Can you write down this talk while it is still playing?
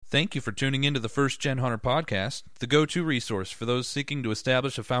Thank you for tuning into the First Gen Hunter podcast, the go-to resource for those seeking to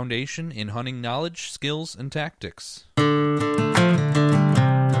establish a foundation in hunting knowledge, skills, and tactics.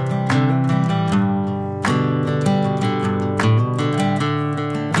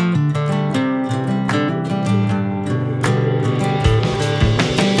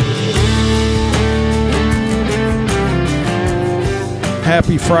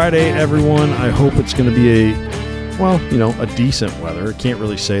 Happy Friday, everyone. I hope it's going to be a decent weather. I can't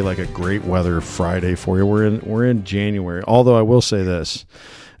really say like a great weather Friday for you. We're in January. Although I will say this,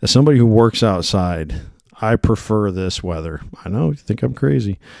 as somebody who works outside, I prefer this weather. I know you think I'm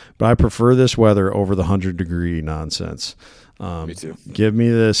crazy, but I prefer this weather over the 100-degree nonsense. Me too. Give me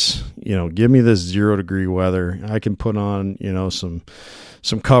this 0-degree weather. I can put on,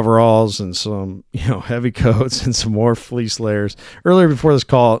 some coveralls and some, heavy coats and some more fleece layers. Earlier before this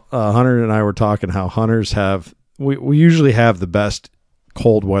call, Hunter and I were talking how hunters we usually have the best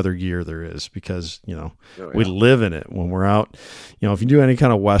cold weather gear there is because, we live in it when we're out. If you do any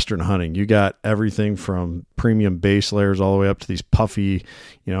kind of Western hunting, you got everything from premium base layers all the way up to these puffy,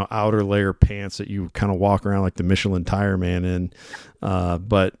 outer layer pants that you kind of walk around like the Michelin tire man in.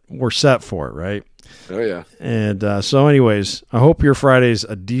 But we're set for it, right? Oh, yeah. And so anyways, I hope your Friday's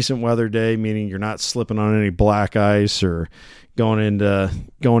a decent weather day, meaning you're not slipping on any black ice or going into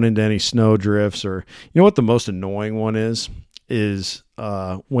any snow drifts. Or what the most annoying one is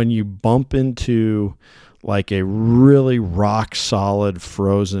when you bump into like a really rock solid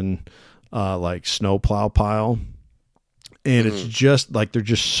frozen like snowplow pile, and it's just like they're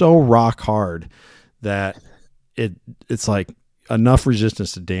just so rock hard that it's like enough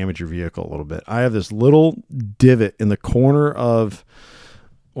resistance to damage your vehicle a little bit. I have this little divot in the corner of,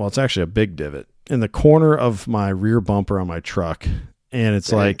 it's actually a big divot in the corner of my rear bumper on my truck. And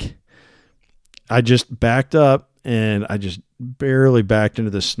it's like, I just backed up and I just barely backed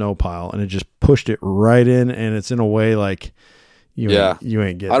into the snow pile and it just pushed it right in. And it's in a way like you ain't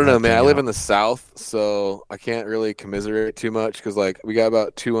getting. I don't know, man. I live out. in the South, so I can't really commiserate too much because like we got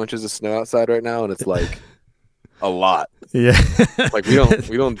about 2 inches of snow outside right now. And it's like, a lot. Yeah. Like we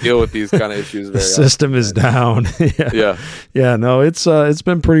don't deal with these kind of issues very The system often. is down. Yeah. No, it's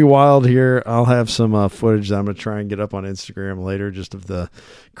been pretty wild here. I'll have some footage that I'm going to try and get up on Instagram later just of the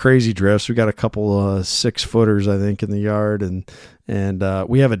crazy drifts. We got a couple 6-footers I think in the yard and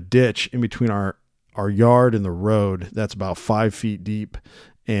we have a ditch in between our yard and the road that's about 5 feet deep.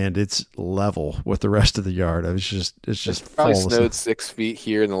 And it's level with the rest of the yard. It's just probably full snowed 6 feet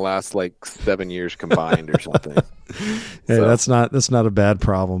here in the last like 7 years combined or something. Hey, so that's not a bad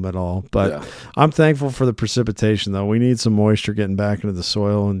problem at all. But yeah. I'm thankful for the precipitation though. We need some moisture getting back into the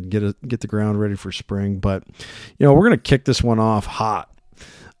soil and get the ground ready for spring. But we're gonna kick this one off hot.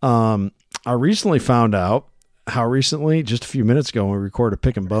 I recently found out. How recently? Just a few minutes ago when we recorded a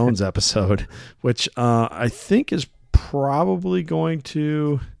Pick and Bones episode, which I think is probably going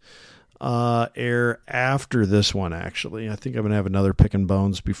to air after this one. Actually, I think I'm gonna have another Pick and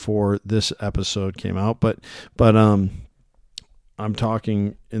Bones before this episode came out. But I'm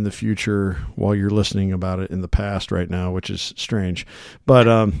talking in the future while you're listening about it in the past right now, which is strange. But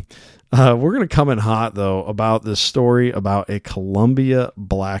we're gonna come in hot though about this story about a Columbia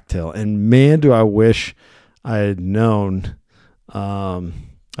blacktail, and man, do I wish I had known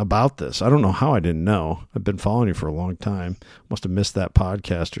about this. I don't know how I didn't know. I've been following you for a long time. Must have missed that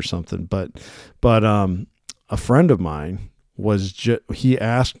podcast or something. But a friend of mine he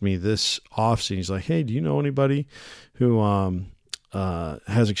asked me this offseason. He's like, "Hey, do you know anybody who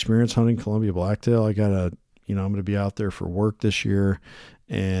has experience hunting Columbia blacktail? I got I'm going to be out there for work this year,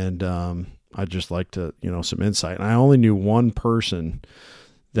 and I'd just like to some insight." And I only knew one person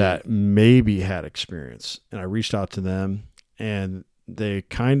that maybe had experience, and I reached out to them, and they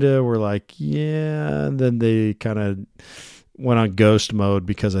kind of were like, yeah, and then they kind of went on ghost mode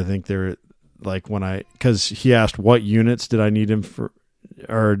because I think they're like because he asked what units did I need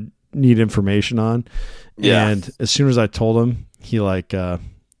need information on. Yeah. And as soon as I told him, he I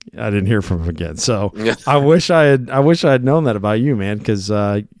didn't hear from him again. So yeah. I wish I had known that about you, man. Cause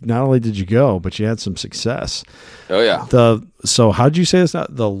not only did you go, but you had some success. Oh yeah. So how'd you say it's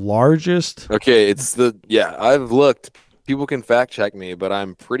not the largest? Okay. I've looked. People can fact check me, but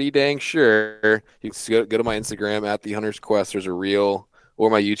I'm pretty dang sure. You can go to my Instagram at The Hunter's Quest. There's a reel, or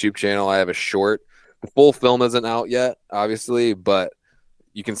my YouTube channel. I have a short. The full film isn't out yet, obviously, but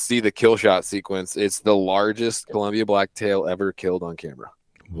you can see the kill shot sequence. It's the largest Columbia blacktail ever killed on camera.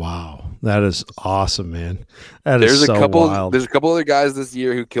 Wow, that is awesome, man. There's a couple wild. There's a couple other guys this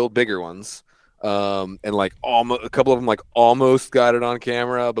year who killed bigger ones, and like almost a couple of them like almost got it on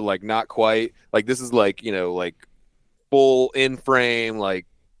camera, but like not quite. Like this is like like full in frame, like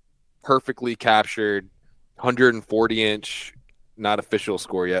perfectly captured 140-inch, not official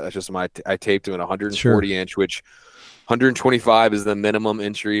score yet. That's just I taped him at 140-inch, which 125 is the minimum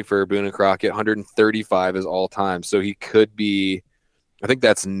entry for Boone and Crockett. 135 is all time. So he could be, I think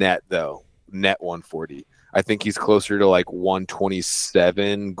that's net though, net 140. I think he's closer to like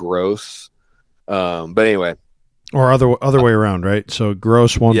 127 gross. But anyway. Or other way around, right? So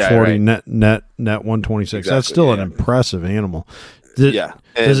gross 140, net 126. Exactly, that's still an impressive animal.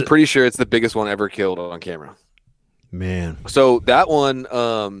 And pretty sure it's the biggest one ever killed on camera. Man. So that one,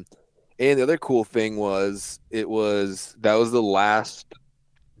 and the other cool thing was that was the last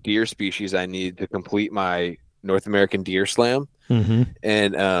deer species I needed to complete my North American Deer Slam. Mm-hmm.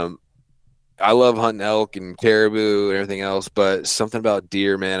 And I love hunting elk and caribou and everything else, but something about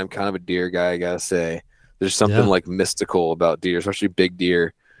deer, man, I'm kind of a deer guy, I gotta say. There's something like mystical about deer, especially big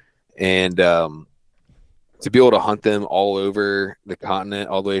deer. And to be able to hunt them all over the continent,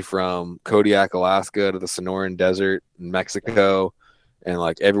 all the way from Kodiak, Alaska to the Sonoran Desert in Mexico and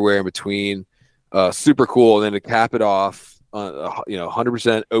like everywhere in between. Super cool. And then to cap it off,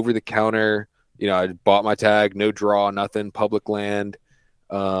 100% over the counter, I bought my tag, no draw, nothing, public land.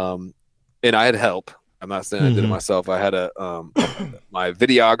 And I had help. I'm not saying I did it myself. I had my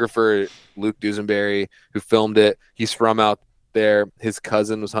videographer, Luke Dusenberry, who filmed it. He's from out there. His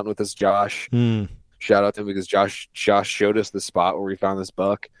cousin was hunting with us, Josh. Shout out to him because Josh showed us the spot where we found this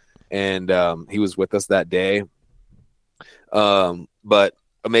buck, and he was with us that day. But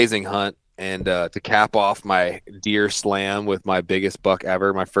amazing hunt, and to cap off my deer slam with my biggest buck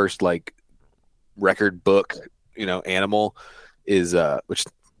ever, my first like record book, animal is which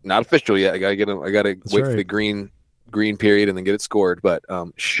not official yet. I gotta wait for the green period and then get it scored, but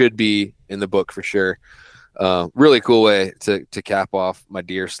should be in the book for sure. Really cool way to cap off my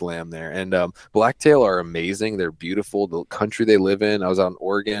deer slam there. And blacktail are amazing. They're beautiful. The country they live in, I was out in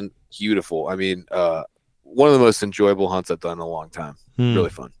Oregon, beautiful. I mean, one of the most enjoyable hunts I've done in a long time. Really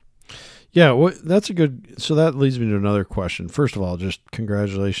fun. Yeah, well, that's a good. So that leads me to another question. First of all, just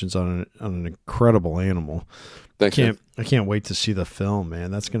congratulations on an incredible animal. Thanks. I can't wait to see the film, man.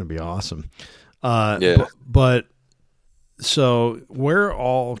 That's going to be awesome. Yeah. But so where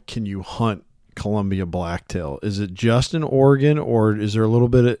all can you hunt Columbia blacktail? Is it just in Oregon, or is there a little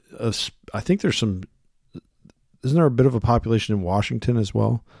bit of I think there's some. Isn't there a bit of a population in Washington as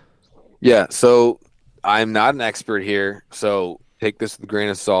well? Yeah. So I'm not an expert here, so take this with a grain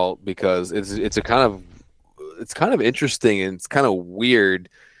of salt because it's kind of interesting and it's kind of weird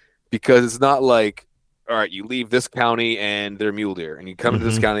because it's not like, all right, you leave this county and they're mule deer, and you come to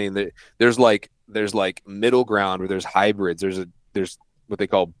this county and there's like middle ground where there's hybrids. There's what they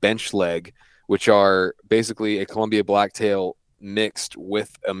call bench leg, which are basically a Columbia blacktail mixed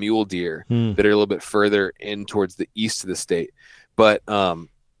with a mule deer that are a little bit further in towards the east of the state. But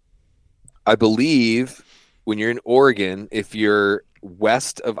I believe when you're in Oregon, if you're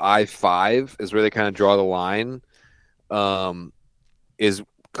west of I-5 is where they kind of draw the line, is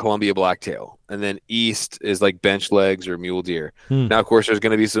Columbia blacktail, and then east is like bench legs or mule deer. Now, of course, there's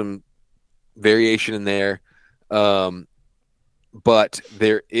going to be some variation in there, but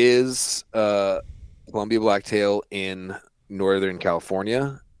there is Columbia blacktail in Northern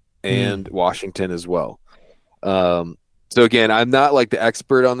California and Washington as well. So again, I'm not like the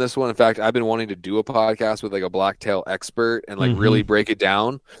expert on this one. In fact, I've been wanting to do a podcast with like a blacktail expert and like really break it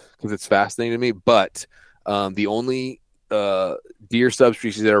down because it's fascinating to me. But the only deer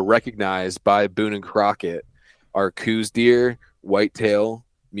subspecies that are recognized by Boone and Crockett are Coues deer, whitetail,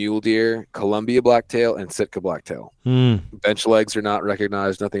 mule deer, Columbia blacktail, and Sitka blacktail. Bench legs are not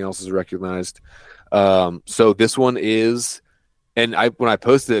recognized. Nothing else is recognized. So this one is, and when I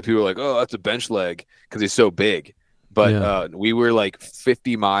posted it, people were like, "Oh, that's a bench leg," because he's so big. But we were like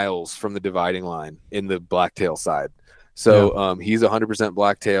 50 miles from the dividing line in the blacktail side. So he's 100%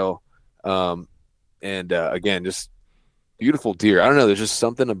 blacktail. And again, just beautiful deer. I don't know. There's just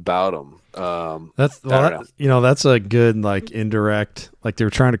something about them. That's a good like indirect. Like they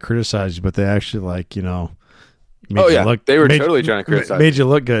were trying to criticize you, but they actually like they were totally trying to criticize. Made you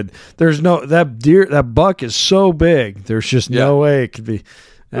look good. There's no that buck is so big. There's just no way it could be.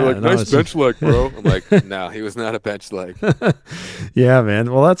 They're like, nice bench leg, bro. I'm like, no, he was not a bench leg. Yeah,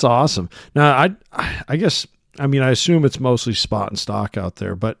 man. Well, that's awesome. Now, I guess, I assume it's mostly spot and stock out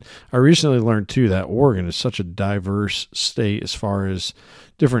there, but I recently learned too that Oregon is such a diverse state as far as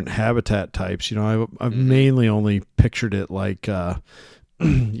different habitat types. I've mainly only pictured it like,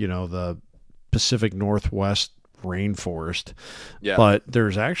 the Pacific Northwest rainforest. Yeah. But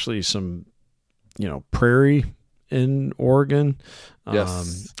there's actually some, prairie in Oregon.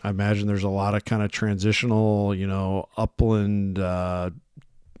 Yes. I imagine there's a lot of kind of transitional, upland,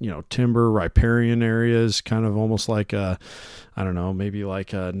 timber, riparian areas, kind of almost like maybe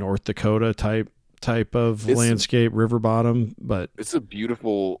like a North Dakota type of landscape, river bottom. But it's a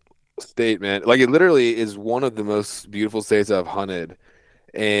beautiful state, man. Like, it literally is one of the most beautiful states I've hunted.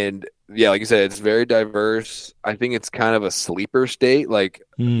 And yeah, like you said, it's very diverse. I think it's kind of a sleeper state, like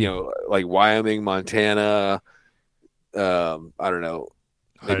like Wyoming, Montana. I don't know,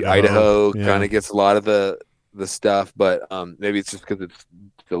 maybe Idaho kind of gets a lot of the stuff, but maybe it's just because it's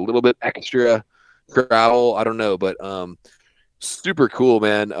a little bit extra travel. I don't know, but super cool,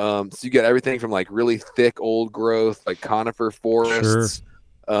 man. So you get everything from like really thick old growth, like conifer forests.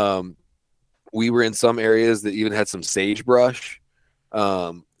 Sure. We were in some areas that even had some sagebrush.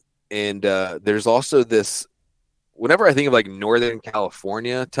 And there's also this, whenever I think of like Northern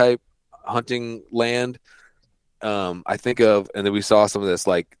California type hunting land, I think of, and then we saw some of this,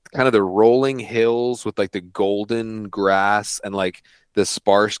 like kind of the rolling hills with like the golden grass and like the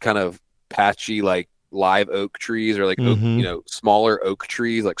sparse kind of patchy, like live oak trees or like oak, smaller oak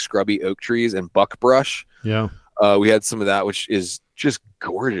trees, like scrubby oak trees and buckbrush. Yeah. We had some of that, which is just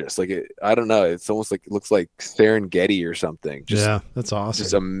gorgeous. Like, I don't know. It's almost like, it looks like Serengeti or something. That's awesome.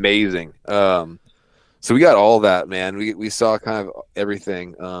 Just amazing. So we got all that, man. We saw kind of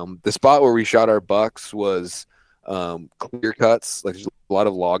everything. The spot where we shot our bucks was clear cuts. Like, there's a lot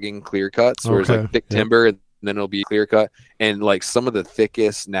of logging clear cuts where it's like thick timber and then it'll be clear cut. And like some of the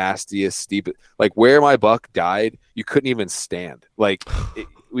thickest, nastiest, steep, like where my buck died, you couldn't even stand. Like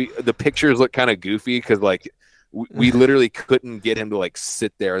the pictures look kind of goofy because like we literally couldn't get him to like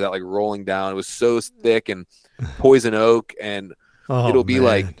sit there without like rolling down. It was so thick and poison oak, and it'll be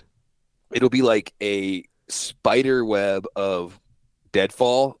like a spider web of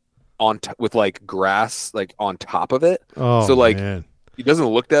deadfall with like grass like on top of it. So like it doesn't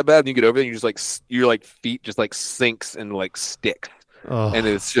look that bad. And you get over there, and you just like your like feet just like sinks and like sticks, and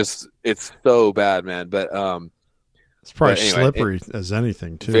it's so bad, man. But it's probably slippery as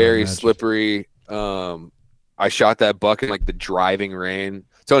anything too. Very slippery. I shot that buck in like the driving rain.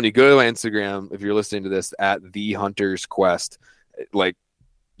 Tony, go to my Instagram if you're listening to this at The Hunter's Quest. Like,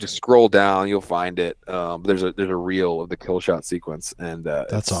 just scroll down, you'll find it. There's a reel of the kill shot sequence, and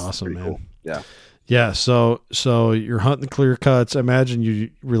that's awesome, man. Cool. Yeah. So you're hunting clear cuts. I imagine you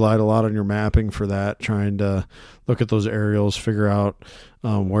relied a lot on your mapping for that, trying to look at those aerials, figure out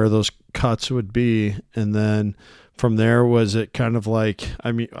where those cuts would be, and then from there, was it kind of like,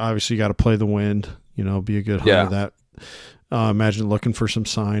 I mean, obviously you got to play the wind. Be a good hunter. That imagine looking for some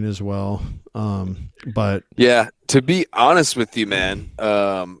sign as well. But yeah, to be honest with you, man,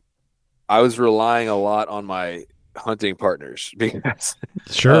 I was relying a lot on my hunting partners because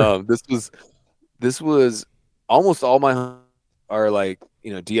this was almost all my are like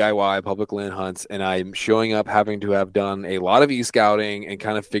DIY public land hunts, and I'm showing up having to have done a lot of e-scouting and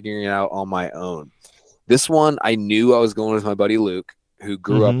kind of figuring it out on my own. This one, I knew I was going with my buddy Luke, who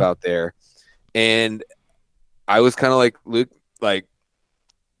grew up out there. And I was kind of like, Luke, like,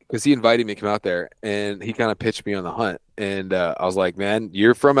 because he invited me to come out there, and he kind of pitched me on the hunt. And I was like, man,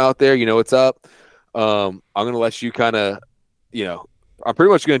 you're from out there, you know what's up. I'm going to let you kind of, I'm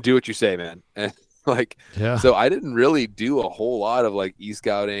pretty much going to do what you say, man. And so I didn't really do a whole lot of like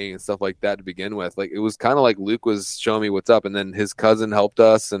e-scouting and stuff like that to begin with. Like, it was kind of like Luke was showing me what's up, and then his cousin helped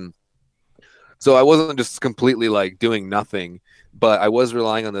us. And so I wasn't just completely like doing nothing. But I was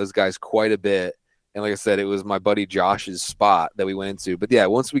relying on those guys quite a bit. And like I said, it was my buddy Josh's spot that we went into. But yeah,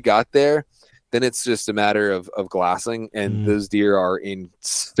 once we got there, then it's just a matter of glassing. And those deer are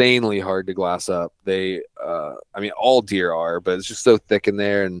insanely hard to glass up. They, all deer are, but it's just so thick in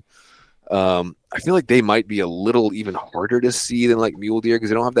there. And I feel like they might be a little even harder to see than like mule deer because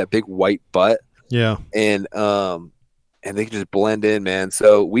they don't have that big white butt. Yeah. And they can just blend in, man.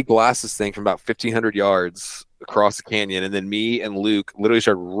 So we glassed this thing from about 1,500 yards across the canyon, and then me and Luke literally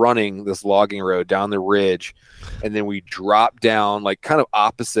started running this logging road down the ridge, and then we dropped down like kind of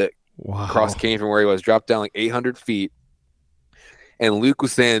opposite across the canyon from where he was, dropped down like 800 feet. And Luke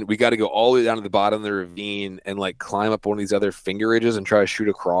was saying we got to go all the way down to the bottom of the ravine and like climb up one of these other finger ridges and try to shoot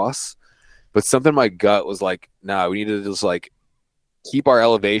across. But something in my gut was like, nah, we need to just like keep our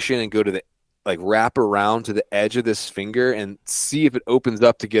elevation and go to the like wrap around to the edge of this finger and see if it opens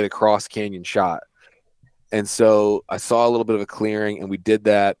up to get a cross canyon shot. And so I saw a little bit of a clearing, and we did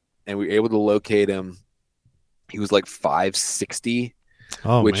that, and we were able to locate him. He was like 560.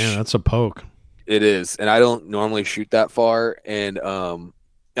 Oh, man, that's a poke. It is. And I don't normally shoot that far. And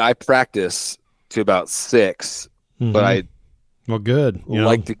I practice to about 6, but I good.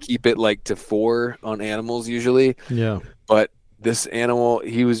 Like to keep it like to 4 on animals usually. Yeah. But this animal,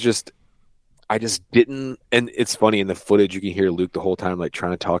 he was just, I just didn't. And it's funny in the footage, you can hear Luke the whole time, like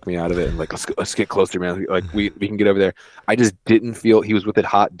trying to talk me out of it. And like, let's get closer, man. Like we can get over there. I just didn't feel he was with it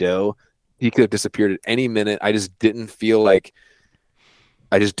hot dough. He could have disappeared at any minute. I just didn't feel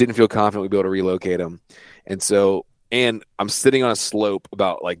confident we'd be able to relocate him. And I'm sitting on a slope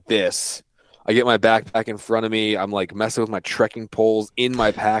about like this. I get my backpack in front of me. I'm like messing with my trekking poles in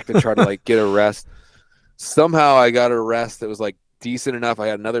my pack to try to like get a rest. Somehow I got a rest that was like decent enough. I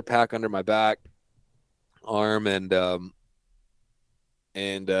had another pack under my back arm, and the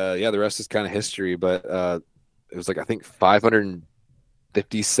rest is kind of history. But it was like, I think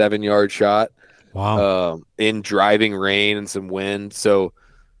 557-yard shot. Wow. In driving rain and some wind. So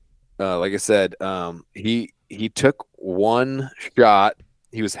like I said, he took one shot.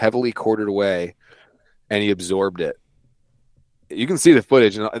 He was heavily quartered away, and he absorbed it. You can see the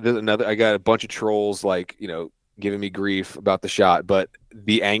footage, and I got a bunch of trolls like, giving me grief about the shot, but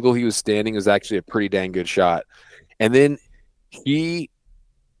the angle he was standing was actually a pretty dang good shot. And then you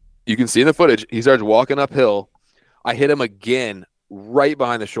can see in the footage, he starts walking uphill. I hit him again right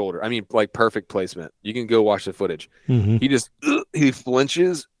behind the shoulder. I mean, like perfect placement. You can go watch the footage. Mm-hmm. He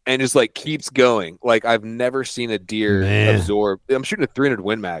flinches and just like keeps going. Like I've never seen a deer absorb. I'm shooting a 300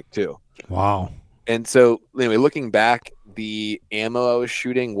 Win Mag too. Wow. And so anyway, looking back, the ammo I was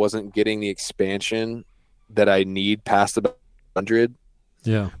shooting wasn't getting the expansion that I need past the 100.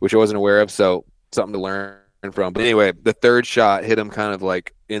 Yeah. Which I wasn't aware of. So something to learn from. But anyway, the third shot hit him kind of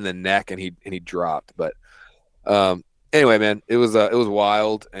like in the neck, and he dropped. But anyway, man, it was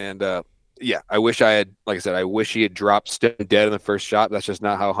wild. And I wish I wish he had dropped stone dead in the first shot. That's just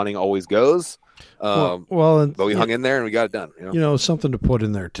not how hunting always goes. But we hung in there and we got it done. Something to put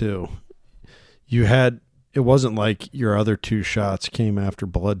in there too. It wasn't like your other two shots came after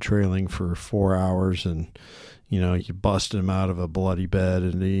blood trailing for 4 hours and, you busted him out of a bloody bed,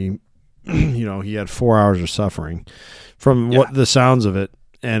 and he, he had 4 hours of suffering from what the sounds of it.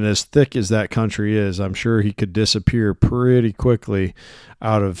 And as thick as that country is, I'm sure he could disappear pretty quickly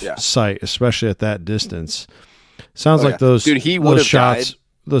out of sight, especially at that distance. Sounds like those shots.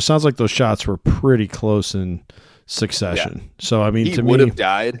 Sounds like those shots were pretty close in succession. Yeah. So I mean, he would have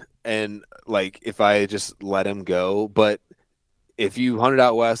died, and like if I just let him go. But if you hunted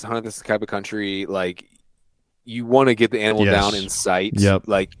out west, hunted this type of country, like you want to get the animal down in sight. Yep.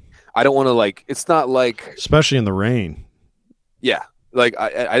 Like I don't want to it's not like, especially in the rain. Yeah. Like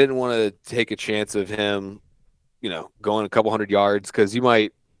I didn't want to take a chance of him, going a couple hundred yards, because you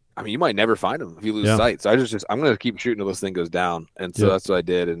might never find him if you lose sight. So I'm going to keep shooting until this thing goes down. And so that's what I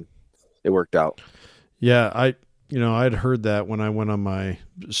did, and it worked out. Yeah. I'd heard that when I went on I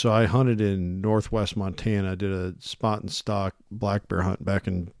hunted in Northwest Montana. I did a spot and stock black bear hunt back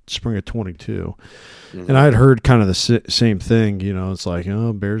in spring of 22. Mm-hmm. And I'd heard kind of the same thing, it's like,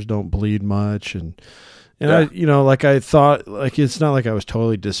 bears don't bleed much. And I thought, like, it's not like I was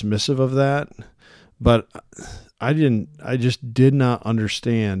totally dismissive of that, but I just did not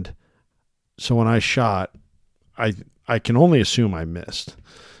understand. So when I shot, I can only assume I missed.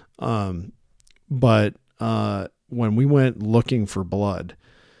 But when we went looking for blood,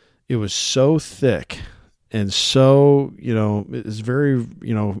 it was so thick and so, it's very,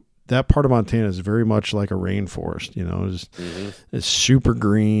 that part of Montana is very much like a rainforest, it's super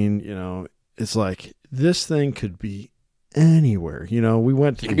green, it's like, this thing could be anywhere. We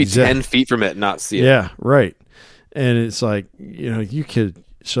went to you could be 10 feet from it and not see it. Yeah, right. And it's like, you could.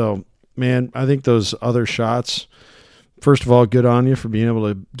 So, man, I think those other shots, first of all, good on you for being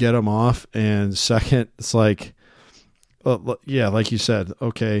able to get them off. And second, it's like, like you said,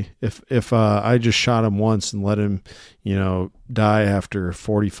 okay, if I just shot him once and let him, die after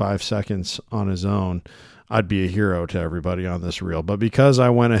 45 seconds on his own, I'd be a hero to everybody on this reel. But because I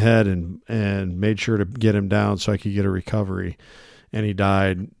went ahead and made sure to get him down so I could get a recovery, and he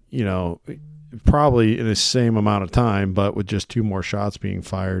died, probably in the same amount of time, but with just 2 more shots being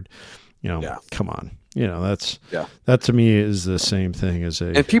fired, come on. That to me is the same thing as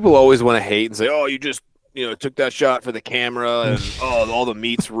and people always want to hate and say, oh, you just, took that shot for the camera, and all the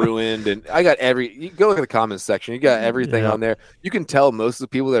meat's ruined. And I got you go look at the comments section, you got everything on there. You can tell most of the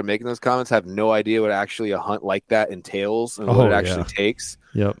people that are making those comments have no idea what actually a hunt like that entails and what it actually takes.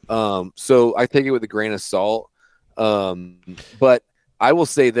 Yep. So I take it with a grain of salt. But I will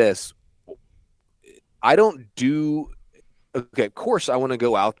say this, of course I want to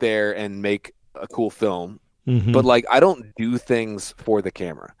go out there and make a cool film. Mm-hmm. But I don't do things for the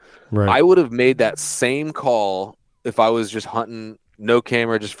camera. Right. I would have made that same call if I was just hunting no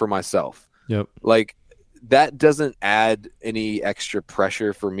camera just for myself. Yep. That doesn't add any extra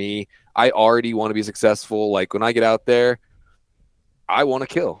pressure for me. I already want to be successful. When I get out there, I want to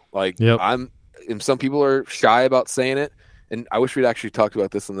kill. and some people are shy about saying it. And I wish we'd actually talked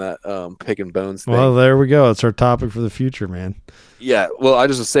about this in that Pick and Bones thing. Well, there we go. It's our topic for the future, man. Yeah. Well, I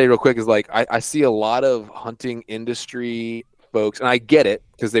just want to say real quick is like I see a lot of hunting industry folks, and I get it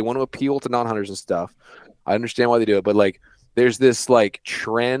because they want to appeal to non-hunters and stuff. I understand why they do it, but like there's this like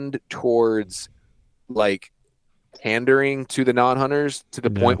trend towards like pandering to the non-hunters to the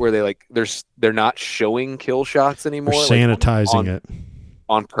point where they like they're not showing kill shots anymore. They're sanitizing it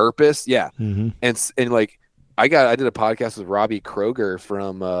on purpose. Yeah. Mm-hmm. And like I did a podcast with Robbie Kroger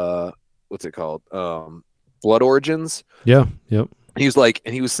from what's it called? Blood Origins. Yeah. Yep.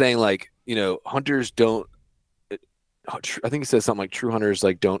 He was saying like, you know, hunters don't, I think he said something like true hunters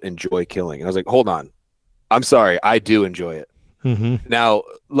like don't enjoy killing. And I was like, hold on. I'm sorry. I do enjoy it. Mm-hmm. Now,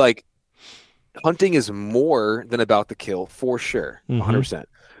 like hunting is more than about the kill for sure. 100%.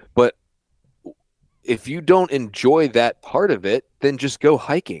 But if you don't enjoy that part of it, then just go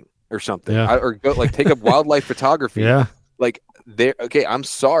hiking or something, or go like take up wildlife photography. Yeah. Like okay, I'm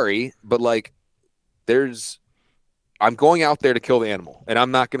sorry, but like I'm going out there to kill the animal, and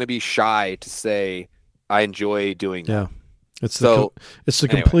I'm not going to be shy to say I enjoy doing that. Yeah. It's the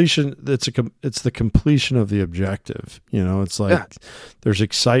completion. It's the completion of the objective. You know, it's like there's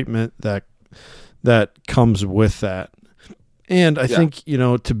excitement that comes with that. And I think, you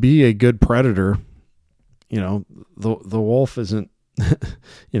know, to be a good predator, you know, the wolf isn't,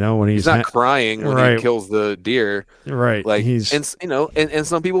 you know, when he's not crying when he kills the deer, right? Like and you know, and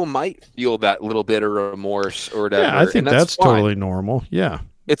some people might feel that little bit of remorse or whatever. Yeah, I think that's totally normal. Yeah,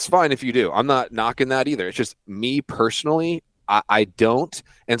 it's fine if you do. I'm not knocking that either. It's just me personally, I don't.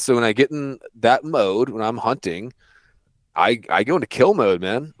 And so when I get in that mode when I'm hunting, I go into kill mode,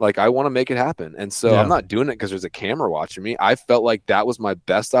 man. Like I want to make it happen. And so I'm not doing it because there's a camera watching me. I felt like that was my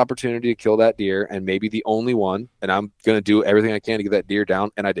best opportunity to kill that deer and maybe the only one. And I'm going to do everything I can to get that deer down.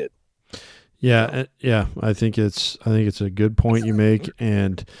 And I did. Yeah. Yeah. I think it's a good point you make.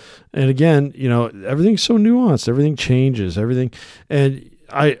 And again, you know, everything's so nuanced, everything changes, everything. And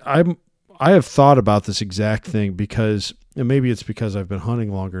I have thought about this exact thing because, and maybe it's because I've been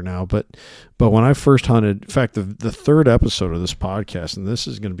hunting longer now, but when I first hunted, in fact, the third episode of this podcast, and this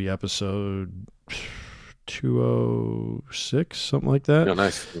is going to be episode 206, something like that. Oh,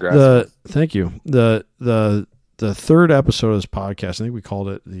 nice. Congrats. Thank you. The third episode of this podcast, I think we called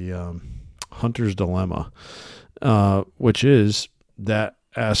it the Hunter's Dilemma, which is that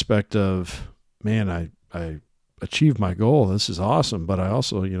aspect of, man, I achieved my goal. This is awesome. But I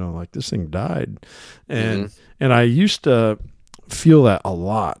also, you know, like this thing died. And I used to feel that a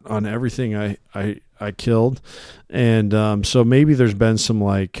lot on everything I killed. And so maybe there's been some,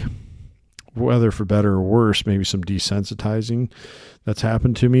 like, whether for better or worse, maybe some desensitizing that's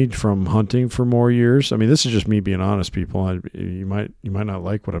happened to me from hunting for more years. I mean, this is just me being honest, people. You might not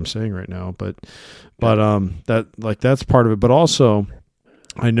like what I'm saying right now, but that, like, that's part of it. But also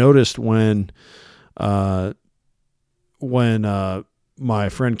I noticed when my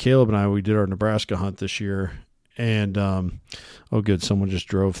friend Caleb and we did our Nebraska hunt this year, and oh good, someone just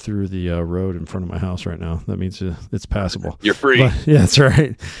drove through the road in front of my house right now. That means it's passable. You're free. But, yeah, that's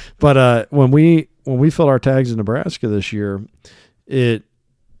right. But when we filled our tags in Nebraska this year, it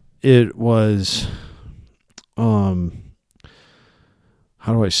was how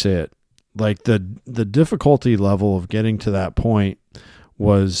do I say it? Like the difficulty level of getting to that point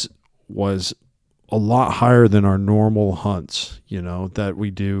was a lot higher than our normal hunts, you know, that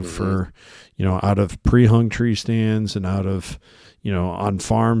we do for, you know, out of pre-hung tree stands and out of, you know, on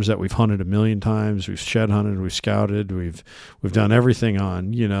farms that we've hunted a million times. We've shed hunted, we've scouted, we've done everything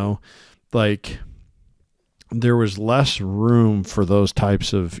on, you know, like there was less room for those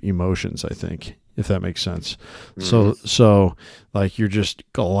types of emotions, I think, if that makes sense. So like, you're just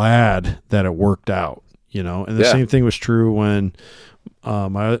glad that it worked out, you know, and the same thing was true when,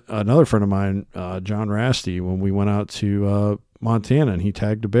 another friend of mine, John Rasty, when we went out to Montana and he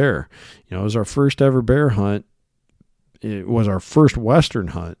tagged a bear. You know, it was our first ever bear hunt. It was our first Western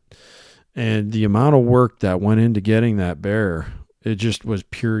hunt. And the amount of work that went into getting that bear, it just was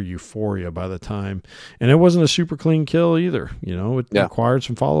pure euphoria by the time. And it wasn't a super clean kill either. You know, it required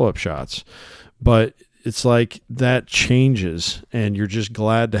some follow-up shots. But it's like that changes, and you're just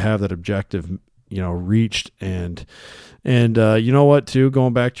glad to have that objective, you know, reached. And you know what, too,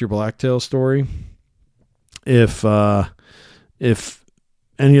 going back to your Blacktail story, if any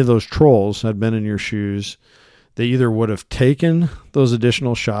of those trolls had been in your shoes, they either would have taken those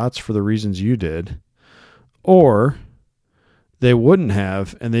additional shots for the reasons you did, or they wouldn't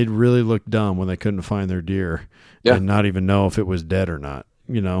have, and they'd really look dumb when they couldn't find their deer and not even know if it was dead or not,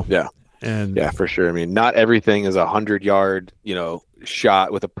 you know? Yeah. And yeah, for sure. I mean, not everything is 100-yard,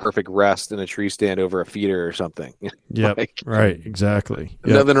 shot with a perfect rest in a tree stand over a feeder or something. Yep. Like, Right. Exactly.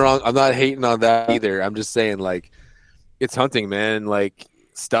 Yep. nothing wrong. I'm not hating on that either. I'm just saying, like, it's hunting, man. Like,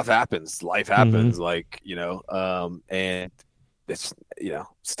 stuff happens, life happens, and it's,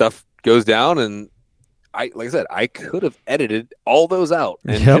 stuff goes down, and like I said, I could have edited all those out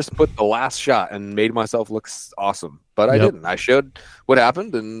and just put the last shot and made myself look awesome, but I didn't. I showed what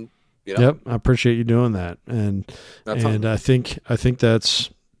happened, and Yep, I appreciate you doing that, and I think that's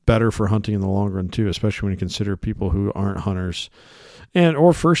better for hunting in the long run too, especially when you consider people who aren't hunters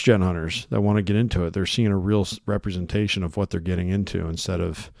or first gen hunters that want to get into it. They're seeing a real representation of what they're getting into instead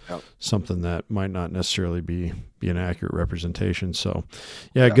of something that might not necessarily be an accurate representation. So,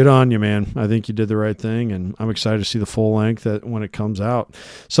 good on you, man. I think you did the right thing, and I'm excited to see the full length when it comes out.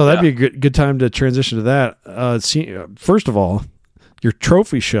 So that'd be a good time to transition to that. First of all, your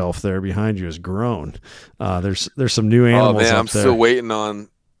trophy shelf there behind you has grown. There's some new animals. Oh man, up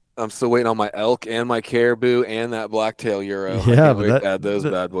I'm still waiting on my elk and my caribou and that blacktail euro. I can't wait to add those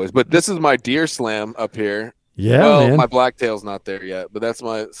bad boys. But this is my deer slam up here. Yeah, well, man. My blacktail's not there yet, but that's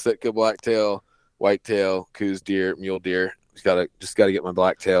my Sitka blacktail, whitetail, coos deer, mule deer. Just gotta get my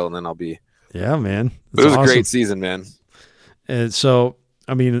blacktail, and then I'll be. Yeah, man. It was awesome. A great season, man. And so,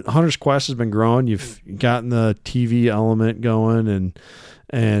 I mean, Hunter's Quest has been growing. You've gotten the TV element going,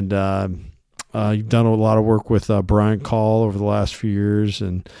 and you've done a lot of work with Brian Call over the last few years,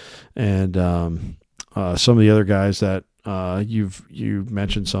 and some of the other guys that you've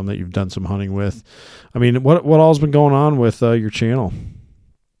mentioned some that you've done some hunting with. I mean, what all's been going on with your channel?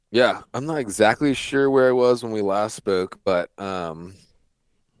 Yeah, I'm not exactly sure where I was when we last spoke, but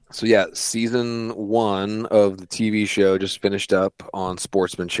so yeah, season 1 of the TV show just finished up on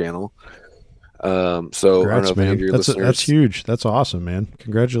Sportsman Channel. So congrats, I don't know if man. any of your listeners. That's huge. That's awesome, man.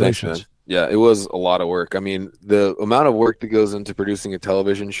 Congratulations. Thanks, man. Yeah, it was a lot of work. I mean, the amount of work that goes into producing a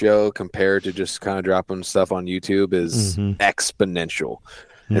television show compared to just kind of dropping stuff on YouTube is exponential.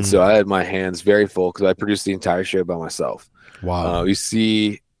 And so I had my hands very full because I produced the entire show by myself. Wow. You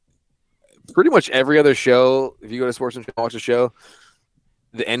see pretty much every other show, if you go to Sportsman and watch the show,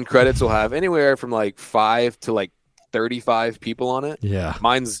 the end credits will have anywhere from like 5 to like 35 people on it. Yeah.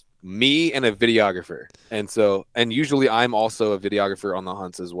 Mine's me and a videographer. And usually I'm also a videographer on the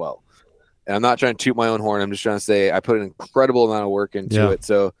hunts as well. And I'm not trying to toot my own horn. I'm just trying to say I put an incredible amount of work into it.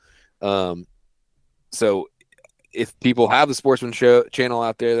 So, so if people have the Sportsman show channel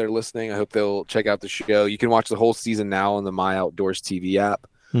out there that are listening, I hope they'll check out the show. You can watch the whole season now on the My Outdoors TV app.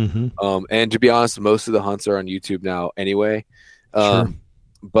 And to be honest, most of the hunts are on YouTube now anyway. Sure.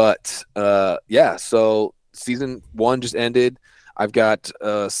 But so season 1 just ended. I've got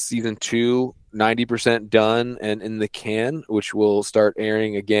season 2 90% done and in the can, which will start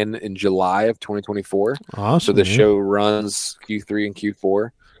airing again in July of 2024. Awesome. So the show runs Q3 and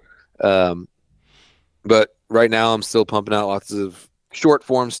Q4. But right now I'm still pumping out lots of short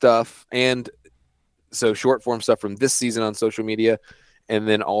form stuff, and so short form stuff from this season on social media, and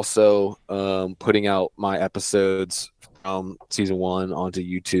then also putting out my episodes from season 1 onto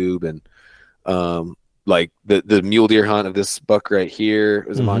YouTube, and like the mule deer hunt of this buck right here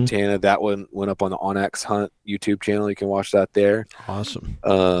was in Montana. That one went up on the Onyx Hunt YouTube channel. You can watch that there. Awesome.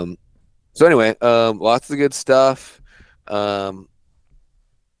 So anyway, lots of good stuff. I'm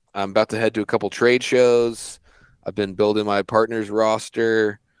about to head to a couple trade shows. I've been building my partners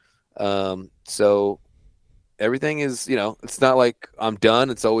roster. So everything is, it's not like I'm done.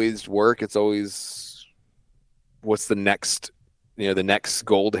 It's always work. It's always what's the next, the next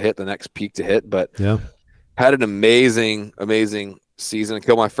goal to hit, the next peak to hit. But had an amazing season. I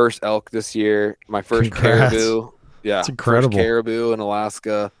killed my first elk this year, my first caribou. Yeah, it's incredible. First caribou in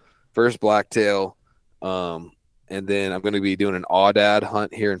Alaska, first blacktail. And then I'm going to be doing an aoudad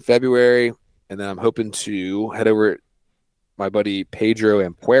hunt here in February. And then I'm hoping to head over to my buddy Pedro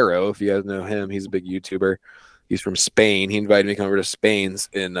Ampuero. If you guys know him, he's a big YouTuber. He's from Spain. He invited me to come over to Spain's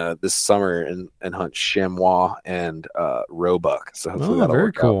in this summer and hunt chamois and roebuck. So hopefully that'll very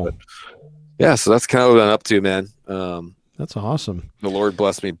work cool. out. But yeah, so that's kind of what I'm up to, man. That's awesome. The Lord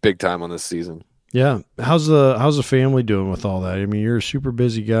blessed me big time on this season. Yeah. How's the family doing with all that? I mean, you're a super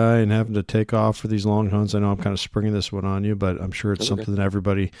busy guy and having to take off for these long hunts. I know I'm kind of springing this one on you, but I'm sure it's something that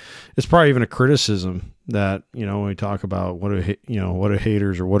everybody, it's probably even a criticism that, when we talk about what do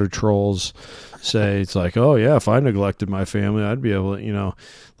haters or what do trolls say, it's like, oh yeah, if I neglected my family, I'd be able to,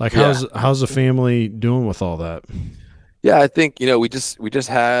 how's the family doing with all that? Yeah, I think, we just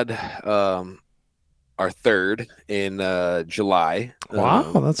had, our third in July.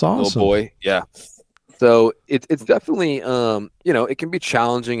 Wow, that's awesome. Little boy, yeah. So it's definitely, it can be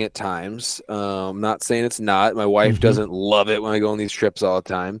challenging at times. I'm not saying it's not. My wife doesn't love it when I go on these trips all the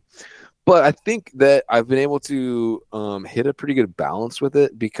time. But I think that I've been able to hit a pretty good balance with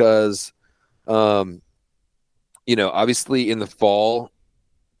it because, obviously in the fall,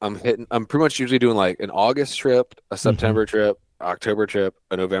 I'm pretty much usually doing like an August trip, a September trip, October trip,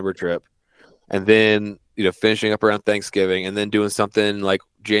 a November trip, and then, finishing up around Thanksgiving, and then doing something like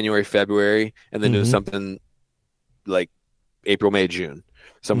January, February, and then doing something like April, May, June,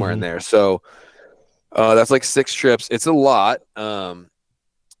 somewhere in there. So that's like 6 trips. It's a lot. But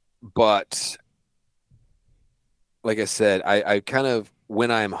like I said, I kind of, when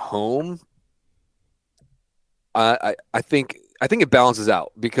I'm home, I think it balances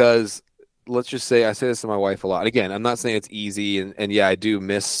out because let's just say, I say this to my wife a lot. Again, I'm not saying it's easy, and yeah, I do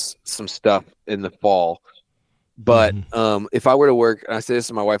miss some stuff in the fall. But if I were to work, and I say this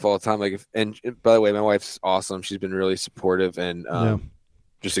to my wife all the time, like, and by the way, my wife's awesome. She's been really supportive and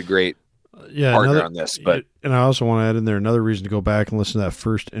just a great partner on this. But and I also want to add in there another reason to go back and listen to that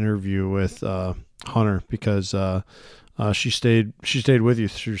first interview with Hunter, because she stayed with you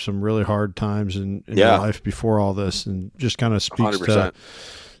through some really hard times in your life before all this, and just kind of speaks 100%.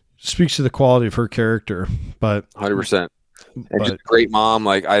 Speaks to the quality of her character. But 100%. And just a great mom.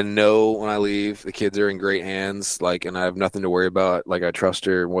 Like, I know when I leave, the kids are in great hands. Like, and I have nothing to worry about. Like, I trust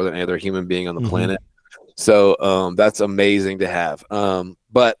her more than any other human being on the planet. So that's amazing to have.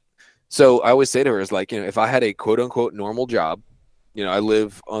 But so I always say to her, is like, if I had a quote unquote normal job, I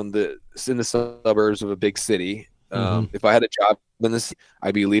live in the suburbs of a big city. If I had a job in this,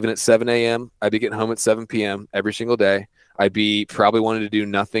 I'd be leaving at 7 a.m. I'd be getting home at 7 p.m. every single day. I'd be probably wanting to do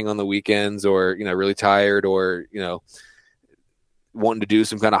nothing on the weekends, or, really tired, or, wanting to do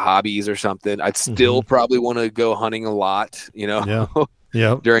some kind of hobbies or something. I'd still probably want to go hunting a lot, during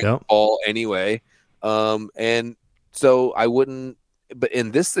fall anyway. And so I wouldn't, but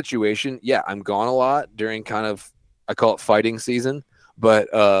in this situation, I'm gone a lot during kind of, I call it fighting season. But,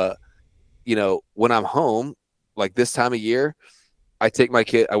 when I'm home, like this time of year, I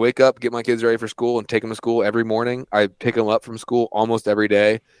wake up, get my kids ready for school, and take them to school every morning. I pick them up from school almost every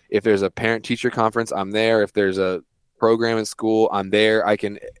day. If there's a parent-teacher conference, I'm there. If there's a program in school, I'm there. I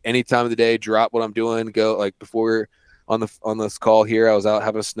can, any time of the day, drop what I'm doing, go. Like before on this call here, I was out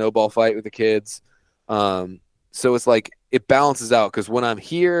having a snowball fight with the kids. So it's like it balances out, because when I'm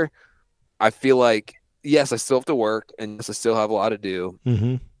here, I feel like, yes, I still have to work, and yes, I still have a lot to do,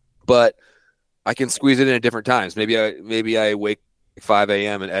 but I can squeeze it in at different times. Maybe I wake 5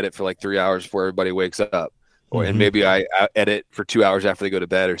 a.m. and edit for like 3 hours before everybody wakes up, and maybe I edit for 2 hours after they go to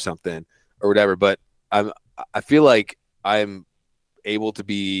bed or something or whatever. But I feel like I'm able to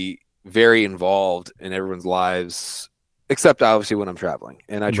be very involved in everyone's lives, except obviously when I'm traveling,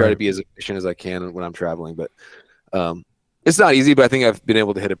 and I try to be as efficient as I can when I'm traveling. But it's not easy, but I think I've been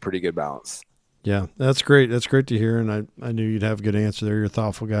able to hit a pretty good balance. Yeah, that's great. That's great to hear. And I knew you'd have a good answer there. You're a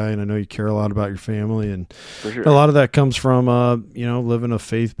thoughtful guy, and I know you care a lot about your family. And for sure, a lot of that comes from, living a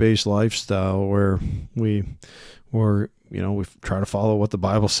faith-based lifestyle where we try to follow what the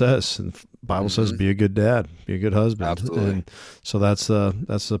Bible says. And the Bible says, be a good dad, be a good husband. Absolutely. And so that's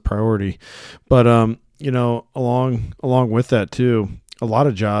the priority. But, along with that too, a lot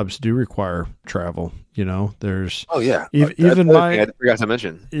of jobs do require travel. There's even I forgot to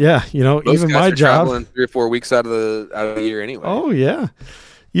mention. Yeah, most even guys my are job, traveling 3 or 4 weeks out of the year anyway. Oh yeah,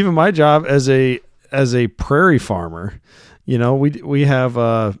 even my job as a prairie farmer, we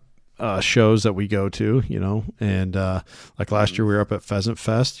have shows that we go to, and like last year we were up at Pheasant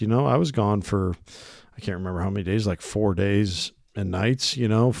Fest. I was gone for, I can't remember how many days, like 4 days and nights.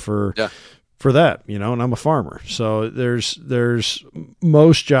 For that, and I'm a farmer. So there's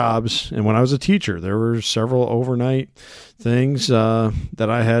most jobs. And when I was a teacher, there were several overnight things that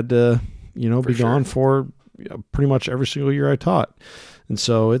I had to, be gone for pretty much every single year I taught. And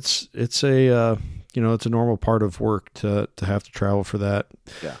so it's a normal part of work to have to travel for that.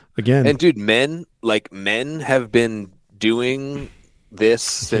 Yeah. Again. And dude, men have been doing this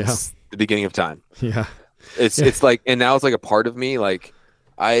since the beginning of time. Yeah. It's like, and now it's like a part of me. Like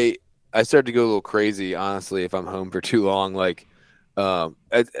I started to go a little crazy, honestly, if I'm home for too long. Like,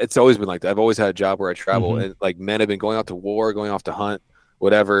 it's always been like that. I've always had a job where I travel, and like men have been going out to war, going off to hunt,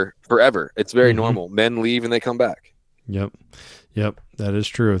 whatever, forever. It's very normal. Men leave and they come back. Yep. That is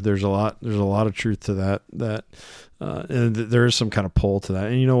true. There's a lot of truth to that, and there is some kind of pull to that.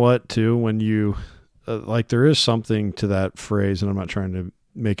 And you know what, too, when you, there is something to that phrase, and I'm not trying to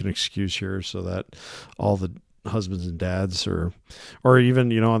make an excuse here so that all the husbands and dads or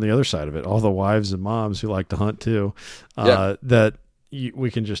even, on the other side of it, all the wives and moms who like to hunt too, that,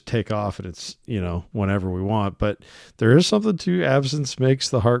 we can just take off and it's, whenever we want, but there is something to absence makes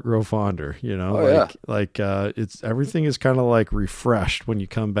the heart grow fonder, it's everything is kind of like refreshed when you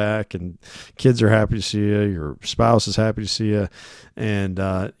come back, and kids are happy to see you, your spouse is happy to see you. And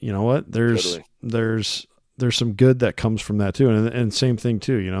you know what, there's some good that comes from that too. And same thing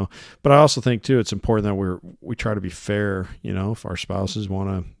too, but I also think too, it's important that we try to be fair, if our spouses want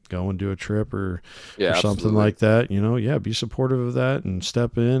to go and do a trip or something like that, be supportive of that and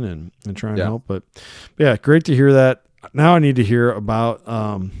step in and try and help. But yeah, great to hear that. Now I need to hear about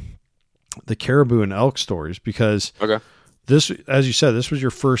the caribou and elk stories, because this, as you said, this was your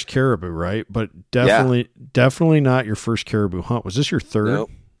first caribou, right? But definitely not your first caribou hunt. Was this your third?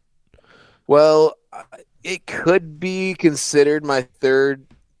 Nope. Well, it could be considered my third,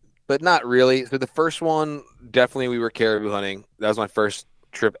 but not really. So the first one, definitely we were caribou hunting. That was my first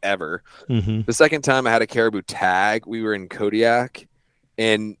trip ever. Mm-hmm. The second time I had a caribou tag, we were in Kodiak,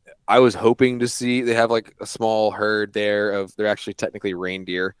 and I was hoping to see, they have like a small herd there they're actually technically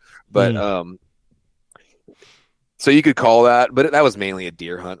reindeer, but so you could call that, but that was mainly a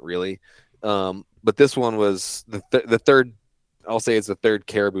deer hunt really. But this one was the third, I'll say it's the third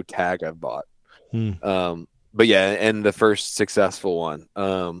caribou tag I've bought. But yeah, and the first successful one.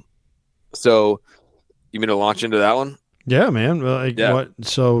 So you mean to launch into that one? Yeah, man. What?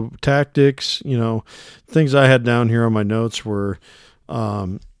 So tactics, things I had down here on my notes were,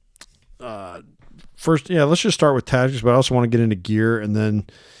 first, let's just start with tactics, but I also want to get into gear, and then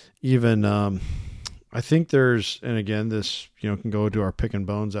even, I think there's, and again, this, can go to our Pick and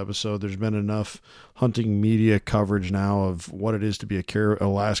Bones episode. There's been enough hunting media coverage now of what it is to be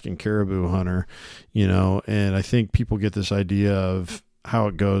Alaskan caribou hunter, and I think people get this idea of how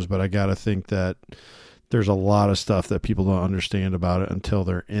it goes, but I got to think that there's a lot of stuff that people don't understand about it until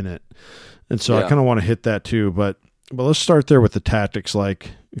they're in it. And so I kind of want to hit that too, but let's start there with the tactics.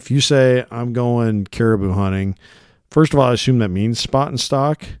 Like if you say I'm going caribou hunting, first of all, I assume that means spot and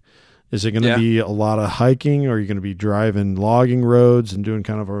stock. Is it going to be a lot of hiking, or are you going to be driving logging roads and doing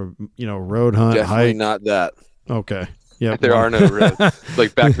kind of a, road hunt? Definitely hike? Not that. Okay. Yeah. There are no roads.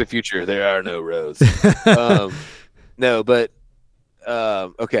 Like Back to the Future, there are no roads. No, but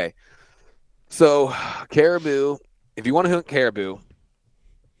okay. So caribou, if you want to hunt caribou,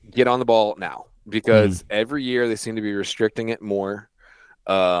 get on the ball now, because every year they seem to be restricting it more.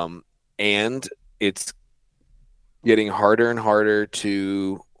 And it's getting harder and harder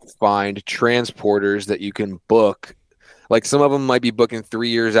to find transporters that you can book. Like some of them might be booking 3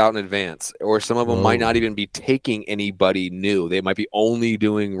 years out in advance, or some of them might not even be taking anybody new. They might be only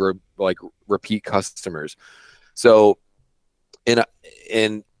doing repeat customers. So, and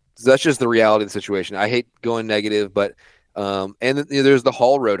that's just the reality of the situation. I hate going negative, but and there's the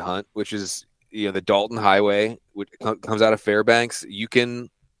Haul Road hunt, which is the Dalton Highway, which comes out of Fairbanks. You can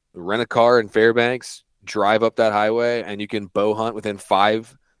rent a car in Fairbanks, drive up that highway, and you can bow hunt within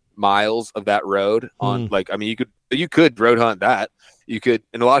 5 miles of that road. On you could road hunt that. You could,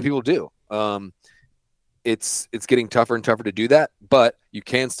 and a lot of people do. It's getting tougher and tougher to do that, but you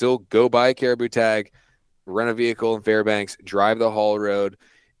can still go buy a caribou tag, rent a vehicle in Fairbanks, drive the Haul Road.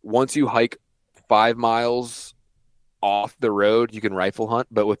 Once you hike 5 miles off the road, you can rifle hunt,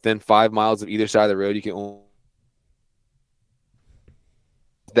 but within 5 miles of either side of the road, you can only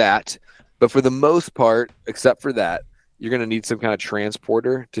that. But for the most part, except for that, you're going to need some kind of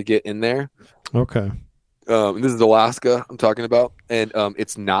transporter to get in there. Okay. This is Alaska I'm talking about, and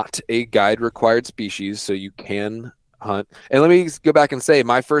it's not a guide required species, so you can hunt. And let me go back and say,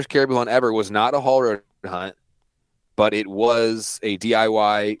 my first caribou hunt ever was not a Haul Road hunt, but it was a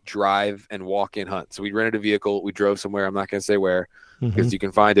DIY drive and walk-in hunt. So we rented a vehicle, we drove somewhere. I'm not going to say where, because you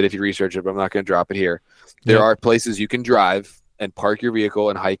can find it if you research it, but I'm not going to drop it here. There are places you can drive and park your vehicle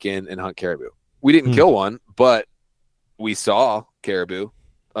and hike in and hunt caribou. We didn't kill one, but we saw caribou.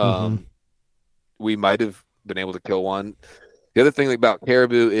 We might have been able to kill one. The other thing about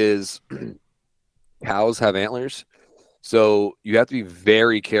caribou is cows have antlers. So you have to be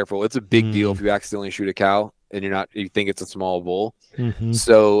very careful. It's a big deal if you accidentally shoot a cow and you think it's a small bull.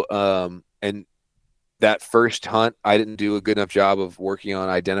 So, and that first hunt, I didn't do a good enough job of working on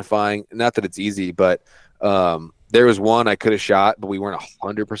identifying, not that it's easy, but, there was one I could have shot, but we weren't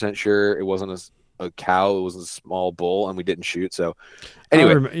 100% sure it wasn't a cow. It was a small bull, and we didn't shoot. So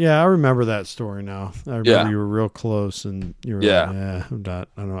anyway, I remember that story now. I remember you were real close, and you were I'm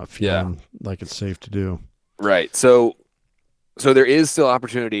not feeling like it's safe to do. Right. So there is still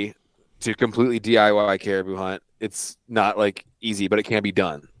opportunity to completely DIY caribou hunt. It's not like easy, but it can be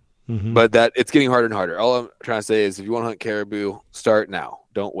done. But that it's getting harder and harder. All I'm trying to say is, if you want to hunt caribou, start now.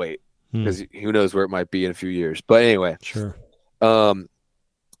 Don't wait, because who knows where it might be in a few years. But anyway, sure.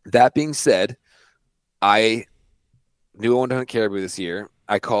 That being said, I knew I wanted to hunt caribou this year.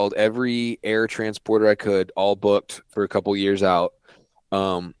 I called every air transporter I could, all booked for a couple years out.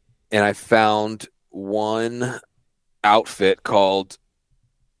 And I found one outfit called,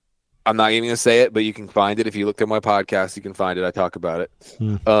 I'm not even going to say it, but you can find it. If you look at my podcast, you can find it. I talk about it.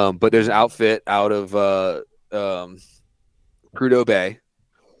 But there's an outfit out of Prudhoe Bay.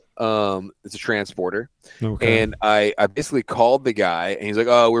 It's a transporter. Okay. And I basically called the guy, and he's like,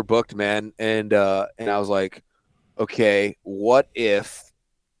 "Oh, we're booked, man." And I was like, "Okay, what if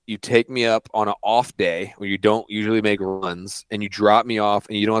you take me up on an off day where you don't usually make runs, and you drop me off,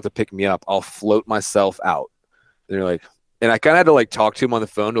 and you don't have to pick me up? I'll float myself out." And they're like, and I kind of had to like talk to him on the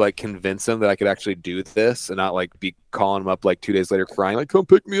phone to like convince him that I could actually do this and not like be calling him up like 2 days later crying like, "Come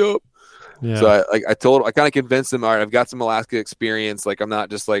pick me up." Yeah. So I kind of convinced him, all right, I've got some Alaska experience. Like, I'm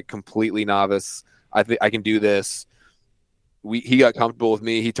not just like completely novice. I think I can do this. He got comfortable with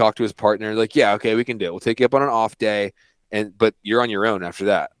me. He talked to his partner. Like, yeah, okay, we can do it. We'll take you up on an off day, but you're on your own after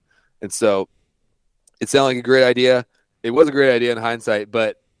that. And so it sounded like a great idea. It was a great idea in hindsight,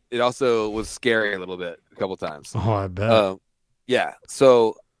 but it also was scary a little bit a couple times. Oh, I bet. Yeah.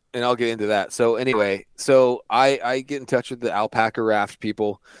 So, and I'll get into that. So anyway, I get in touch with the alpaca raft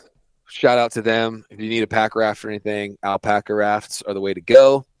people. Shout out to them. If you need a pack raft or anything, alpaca rafts are the way to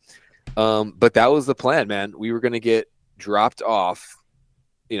go. But that was the plan, man. We were going to get dropped off,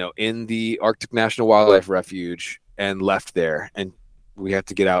 in the Arctic National Wildlife Refuge and left there. And we had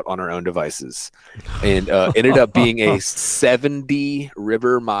to get out on our own devices. And ended up being a 70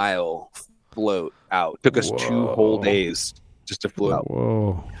 river mile float out. Took us 2 whole days just to float out.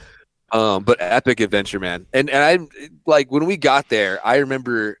 Whoa. But epic adventure, man. And I like when we got there, I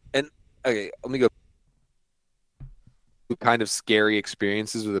remember, and okay, let me go kind of scary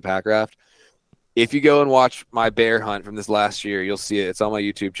experiences with the pack raft. If you go and watch my bear hunt from this last year, you'll see it. It's on my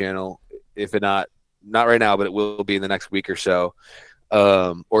YouTube channel. If it not right now, but it will be in the next week or so.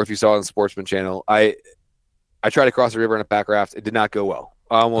 Or if you saw it on the Sportsman channel, I tried to cross the river in a pack raft. It did not go well.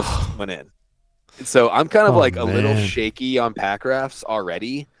 I almost went in. So I'm kind of a little shaky on pack rafts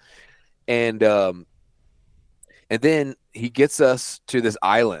already. And then he gets us to this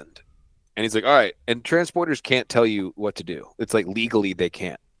island, and he's like, all right. And transporters can't tell you what to do. It's like legally they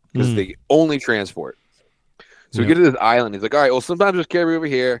can't because they only transport. So we get to this island. He's like, all right, well, sometimes there's caribou over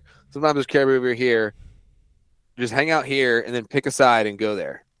here. Sometimes there's caribou over here. Just hang out here and then pick a side and go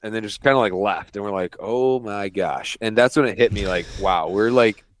there. And then just kind of like left. And we're like, oh my gosh. And that's when it hit me like, wow, we're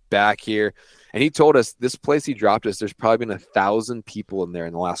like back here. And he told us this place he dropped us, there's probably been 1,000 people in there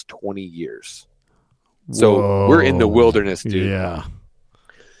in the last 20 years. So we're in the wilderness, dude. Yeah.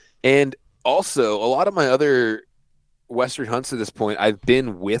 And also, a lot of my other Western hunts at this point, I've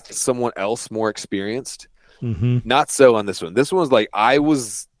been with someone else more experienced. Mm-hmm. Not so on this one. This one was like I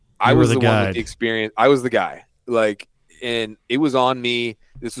was the one with the experience. I was the guy. Like, and it was on me.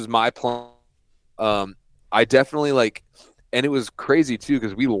 This was my plan. I definitely and it was crazy too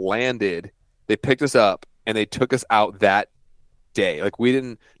because we landed. They picked us up and they took us out that day. Like, we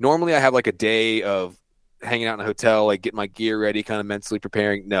didn't normally. I have like a day of hanging out in a hotel, like getting my gear ready, kind of mentally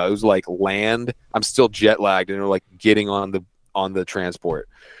preparing. No, it was like land. I'm still jet lagged, and we're like getting on the transport.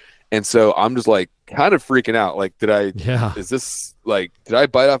 And so I'm just like kind of freaking out. Like, did I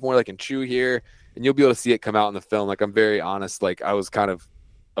bite off more than I can chew here? And you'll be able to see it come out in the film. Like, I'm very honest. Like, I was kind of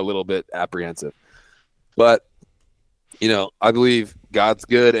a little bit apprehensive, but I believe God's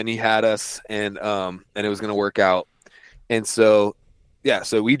good and he had us, and it was going to work out. And so, yeah,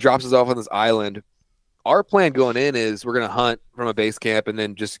 so he drops us off on this island. Our plan going in is we're going to hunt from a base camp and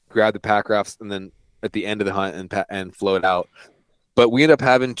then just grab the pack rafts and then at the end of the hunt and float out. But we end up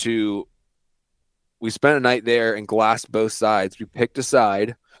we spent a night there and glassed both sides. We picked a side,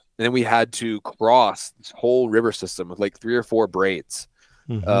 and then we had to cross this whole river system with like 3 or 4 braids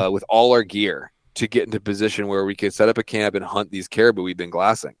with all our gear to get into position where we could set up a camp and hunt these caribou we've been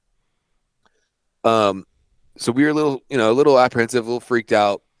glassing. So we were a little apprehensive, a little freaked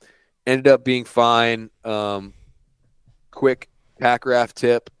out. Ended up being fine. Quick pack raft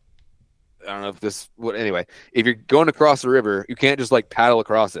tip. I don't know if anyway, if you're going across the river, you can't just like paddle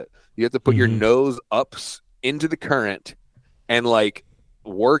across it. You have to put your nose up into the current and like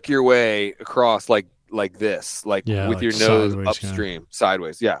work your way across like this, with your nose upstream,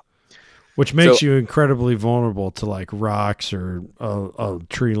 sideways. Yeah. Which makes you incredibly vulnerable to like rocks or a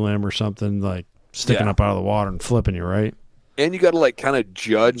tree limb or something like sticking up out of the water and flipping you, right? And you got to like kind of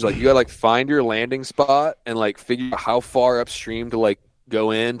judge, like you got to like find your landing spot and like figure out how far upstream to like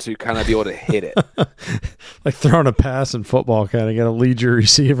go in to kind of be able to hit it. Like throwing a pass in football, kind of got to lead your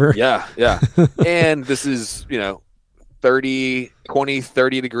receiver. Yeah. And this is, 30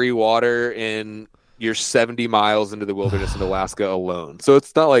 degree water and you're 70 miles into the wilderness in Alaska alone. So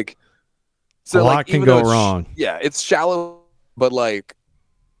it's not like a lot can go wrong. Yeah, it's shallow, but like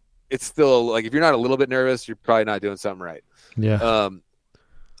it's still like if you're not a little bit nervous, you're probably not doing something right. Yeah.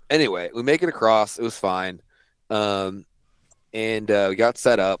 Anyway, we make it across. It was fine. And we got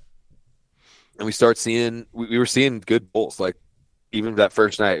set up and we start seeing we were seeing good bulls. Like even that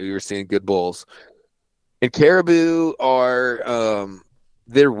first night we were seeing good bulls. And caribou are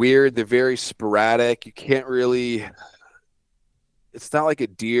they're weird, they're very sporadic. You can't really it's not like a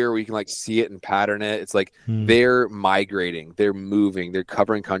deer where you can like see it and pattern it. It's like they're migrating, they're moving, they're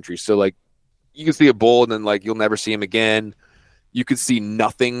covering country. So like you can see a bull and then like you'll never see him again. You could see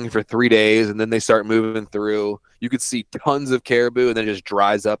nothing for 3 days and then they start moving through. You could see tons of caribou and then it just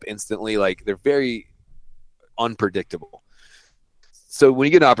dries up instantly. Like they're very unpredictable. So when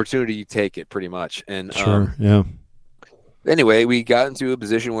you get an opportunity, you take it pretty much. And sure, yeah. Anyway, we got into a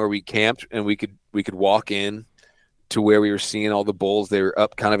position where we camped and we could walk in to where we were seeing all the bulls. They were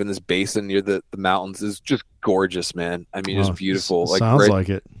up kind of in this basin near the mountains. It's just gorgeous, man. I mean, it's beautiful. Sounds like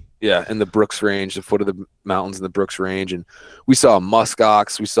it. Yeah, in the Brooks Range, the foot of the mountains in the Brooks Range, and we saw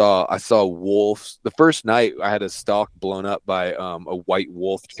muskox. I saw wolves. The first night, I had a stalk blown up by a white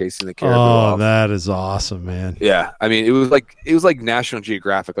wolf chasing the caribou off. That is awesome, man. Yeah, I mean, it was like National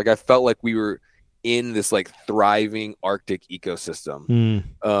Geographic. Like I felt like we were in this like thriving Arctic ecosystem.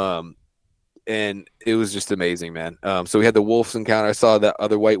 And it was just amazing, man. So we had the wolves encounter. I saw that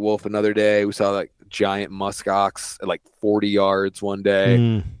other white wolf another day. We saw like giant muskox at like 40 yards one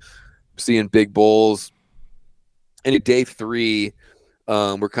day. Seeing big bulls. And at day 3,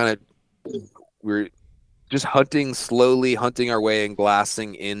 we're just slowly hunting our way and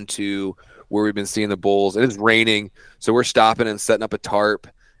glassing into where we've been seeing the bulls. And it's raining, so we're stopping and setting up a tarp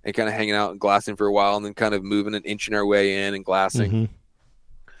and kind of hanging out and glassing for a while, and then kind of moving and inching our way in and glassing.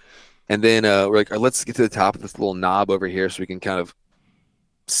 And then we're like, let's get to the top of this little knob over here so we can kind of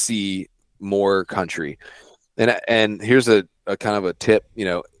see more country. And here's a kind of a tip, you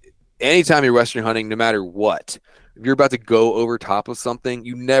know, anytime you're Western hunting, no matter what, if you're about to go over top of something,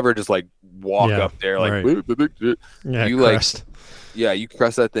 you never just like walk up there like, you crest. You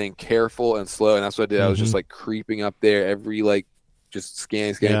crest that thing careful and slow. And that's what I did. I was just like creeping up there every like just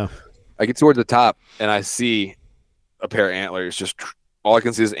scanning. Yeah. I get towards the top and I see a pair of antlers. Just all I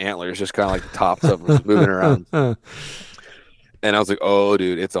can see is antlers, just kind of like the tops of them moving around. And I was like, oh,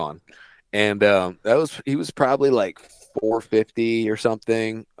 dude, it's on. And he was probably like 450 or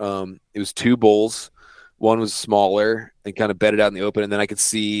something. It was 2 bulls. One was smaller and kind of bedded out in the open. And then I could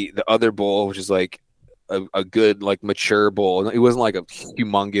see the other bull, which is like a good, like mature bull. It wasn't like a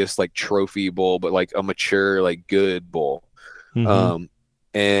humongous, like trophy bull, but like a mature, like good bull. And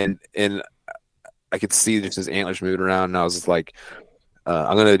I could see just his antlers moving around. And I was just like,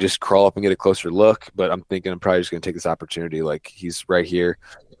 I'm going to just crawl up and get a closer look, but I'm thinking I'm probably just going to take this opportunity. Like he's right here.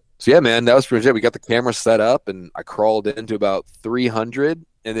 So yeah, man, that was pretty good. We got the camera set up and I crawled into about 300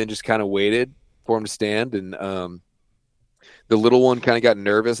 and then just kind of waited for him to stand. And the little one kind of got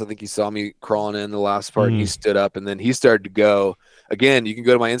nervous. I think he saw me crawling in the last part and he stood up and then he started to go. Again, you can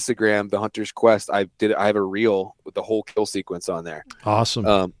go to my Instagram, The Hunter's Quest. I have a reel with the whole kill sequence on there.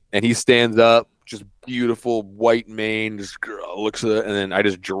 Awesome. And he stands up, just beautiful white mane, just looks at it, and then I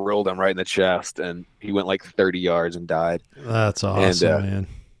just drilled him right in the chest, and he went like 30 yards and died. That's awesome, man.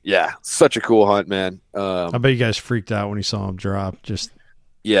 Yeah, such a cool hunt, man. I bet you guys freaked out when you saw him drop.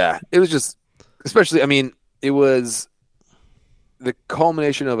 Yeah, it was just, especially, I mean, it was the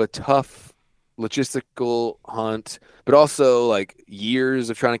culmination of a tough logistical hunt, but also like years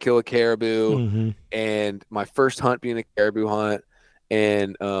of trying to kill a caribou, and my first hunt being a caribou hunt,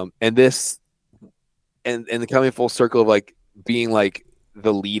 and this. And the coming full circle of like being like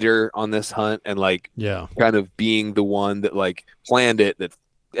the leader on this hunt and like kind of being the one that like planned it, that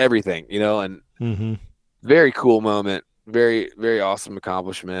everything, you know, and very cool moment, very, very awesome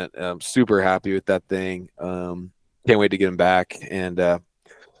accomplishment. I'm super happy with that thing. Can't wait to get him back. And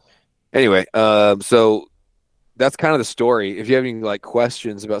anyway, so that's kind of the story. If you have any like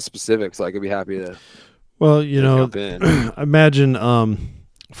questions about specifics, like I'd be happy to. Well, you know, imagine.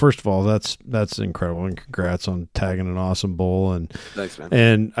 First of all, that's incredible, and congrats on tagging an awesome bull. And thanks, man.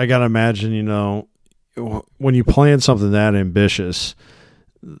 And I gotta imagine, you know, when you plan something that ambitious,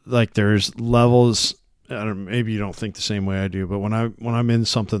 like there's levels. Maybe you don't think the same way I do, but when I'm in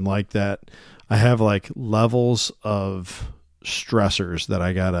something like that, I have like levels of stressors that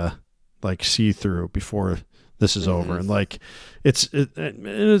I gotta like see through before this is over. And like it's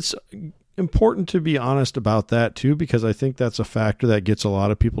important to be honest about that too, because I think that's a factor that gets a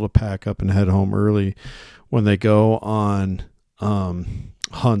lot of people to pack up and head home early when they go on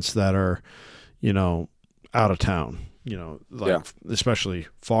hunts that are, out of town, especially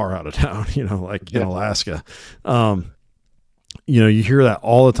far out of town, like in Alaska. You hear that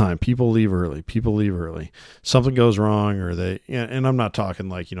all the time. People leave early. Something goes wrong, or and I'm not talking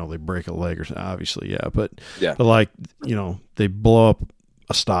like, they break a leg or something, obviously. But like, they blow up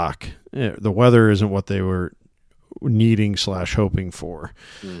a stock. The weather isn't what they were needing / hoping for.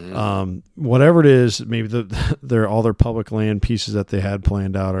 Mm-hmm. Whatever it is, maybe all their public land pieces that they had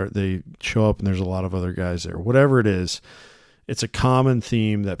planned out, or they show up and there's a lot of other guys there. Whatever it is, it's a common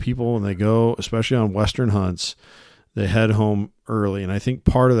theme that people, when they go, especially on Western hunts, they head home early. And I think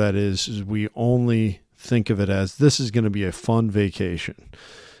part of that is we only think of it as, this is going to be a fun vacation.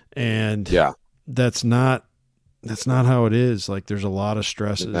 And that's not how it is. Like, there's a lot of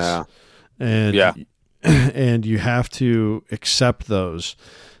stresses, and you have to accept those.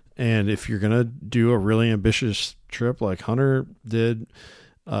 And if you're going to do a really ambitious trip like Hunter did,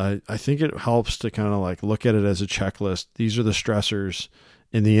 I think it helps to kind of like look at it as a checklist. These are the stressors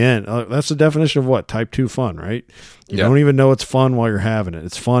in the end. That's the definition of what? Type 2 fun, right? You don't even know it's fun while you're having it.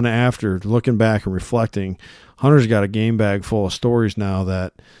 It's fun after, looking back and reflecting. Hunter's got a game bag full of stories now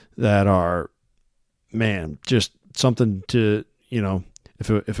that are, man, just something to, if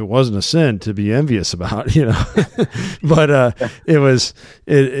it wasn't a sin, to be envious about, but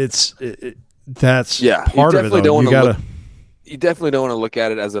that's part of it, though. You definitely don't want to look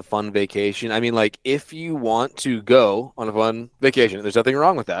at it as a fun vacation. I mean, like, if you want to go on a fun vacation, there's nothing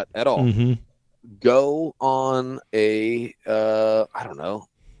wrong with that at all. Mm-hmm. Go on maybe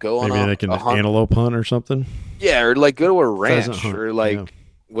like an antelope hunt or something. Yeah, or like go to a ranch or like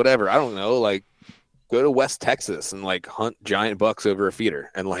whatever. I don't know, like go to West Texas and like hunt giant bucks over a feeder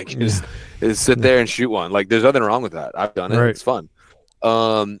and like just sit there and shoot one. Like, there's nothing wrong with that. I've done it. Right. It's fun.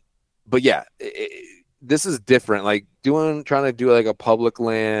 But yeah, this is different. Like trying to do like a public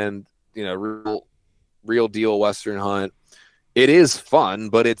land, real deal Western hunt. It is fun,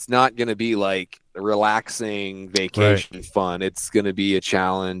 but it's not going to be like a relaxing vacation fun. It's going to be a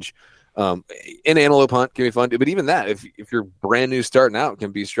challenge. An antelope hunt can be fun, but even that, if you're brand new starting out,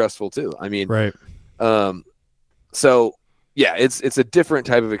 can be stressful too. I mean, right. So yeah, it's a different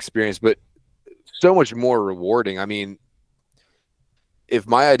type of experience, but so much more rewarding. I mean, if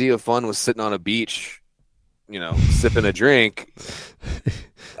my idea of fun was sitting on a beach, sipping a drink,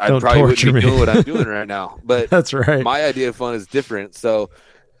 I probably wouldn't be doing what I'm doing right now. But that's right. My idea of fun is different. So,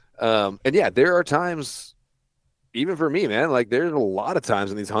 and yeah, there are times, even for me, man, like there's a lot of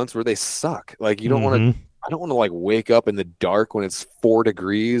times in these hunts where they suck. Like, you don't want to, I don't want to like wake up in the dark when it's 4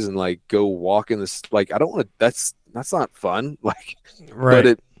 degrees and like go walk in this. Like, I don't want to, that's not fun. Like, right.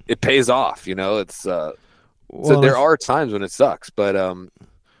 But it pays off, it's, so there are times when it sucks, but,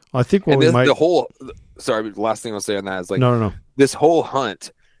 I think the last thing I'll say on that is like, no. This whole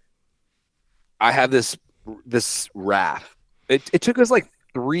hunt, I have this raft. It took us like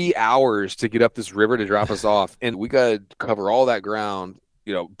 3 hours to get up this river to drop us off, and we got to cover all that ground,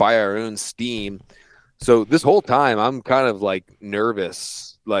 by our own steam. So this whole time, I'm kind of like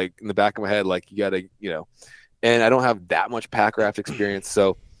nervous, like in the back of my head, like you got to, and I don't have that much pack raft experience.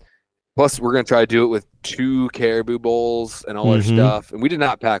 So plus, we're going to try to do it with 2 caribou bowls and all our stuff, and we did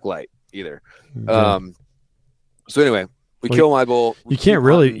not pack light either. Okay. So anyway, we kill my bull. You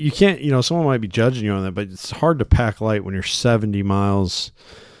can't, someone might be judging you on that, but it's hard to pack light when you're 70 miles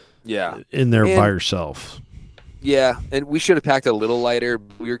in there by yourself. Yeah, and we should have packed a little lighter.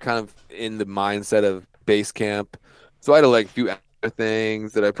 We were kind of in the mindset of base camp. So I had like a few extra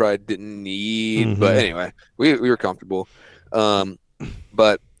things that I probably didn't need. But anyway, we were comfortable.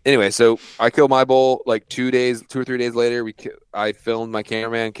 But anyway, so I killed my bull like 2 or 3 days later. I filmed my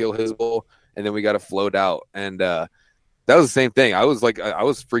cameraman kill his bull, and then we got to float out. And that was the same thing. I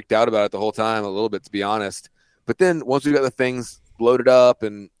was freaked out about it the whole time, a little bit, to be honest. But then once we got the things loaded up,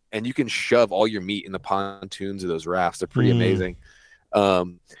 and you can shove all your meat in the pontoons of those rafts. They're pretty amazing.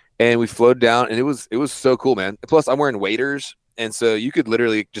 And we floated down, and it was so cool, man. Plus, I'm wearing waders, and so you could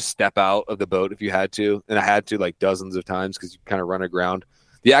literally just step out of the boat if you had to. And I had to like dozens of times because you kind of run aground.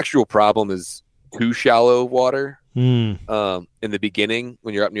 The actual problem is too shallow water. In the beginning,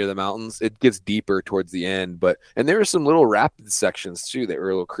 when you're up near the mountains, it gets deeper towards the end. And there were some little rapid sections too that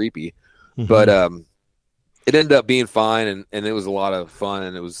were a little creepy. But it ended up being fine, and it was a lot of fun,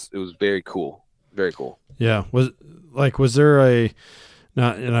 and it was very cool. Very cool. Yeah. Was there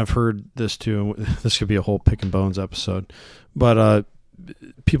and I've heard this too, and this could be a whole Pick and Bones episode, but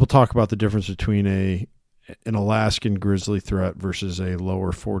people talk about the difference between an Alaskan grizzly threat versus a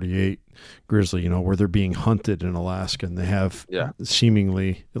lower 48 grizzly, where they're being hunted in Alaska, and they have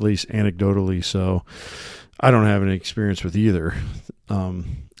seemingly, at least anecdotally, so I don't have any experience with either.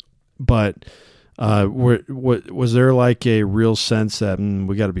 But was there like a real sense that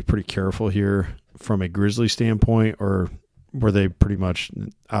we got to be pretty careful here from a grizzly standpoint, or were they pretty much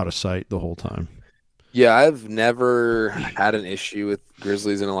out of sight the whole time? Yeah, I've never had an issue with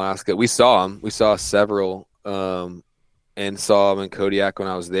grizzlies in Alaska. We saw them. We saw several, and saw them in Kodiak when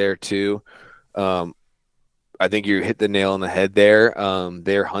I was there too. I think you hit the nail on the head there.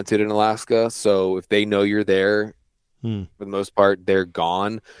 They're hunted in Alaska, so if they know you're there, for the most part, they're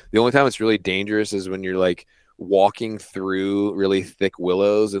gone. The only time it's really dangerous is when you're like walking through really thick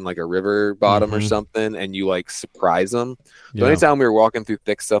willows in like a river bottom or something, and you like surprise them. So anytime we were walking through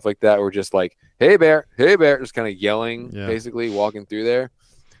thick stuff like that, we're just like, hey bear, just kind of yelling, basically walking through there.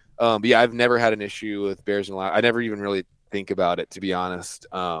 But yeah, I've never had an issue with bears in Alaska. I never even really think about it, to be honest,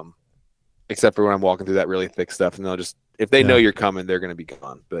 except for when I'm walking through that really thick stuff, and they'll just, if they know you're coming, they're going to be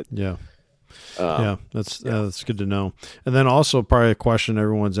gone. But that's good to know. And then also probably a question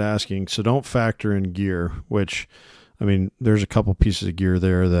everyone's asking, so don't factor in gear, which, I mean, there's a couple pieces of gear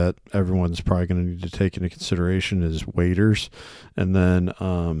there that everyone's probably going to need to take into consideration is waders. And then,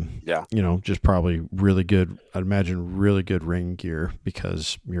 just probably really good, I'd imagine really good rain gear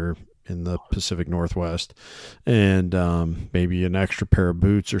because you're in the Pacific Northwest, and maybe an extra pair of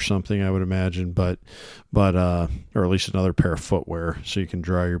boots or something, I would imagine, but or at least another pair of footwear so you can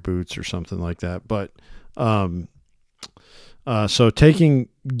dry your boots or something like that. But so taking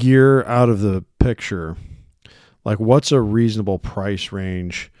gear out of the picture, like what's a reasonable price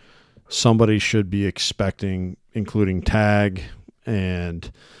range somebody should be expecting, including tag and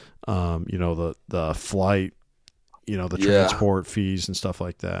the flight, the transport fees and stuff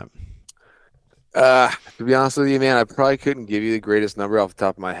like that? To be honest with you, man, I probably couldn't give you the greatest number off the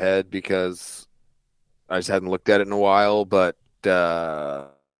top of my head because I just hadn't looked at it in a while. But I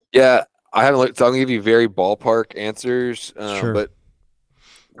haven't looked, so I'm gonna give you very ballpark answers. Sure. But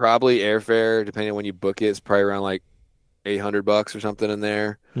probably airfare, depending on when you book it, is probably around like $800 or something in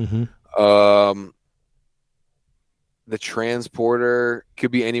there. The transporter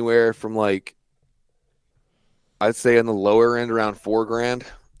could be anywhere from like, I'd say on the lower end around $4,000.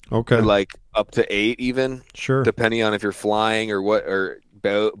 Okay. Like up to 8 even. Sure. Depending on if you're flying or what, or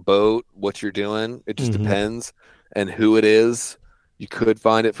boat, what you're doing. It just depends, and who it is. You could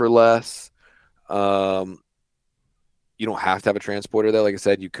find it for less. You don't have to have a transporter though. Like I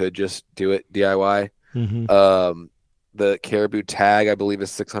said, you could just do it DIY. The Caribou tag, I believe,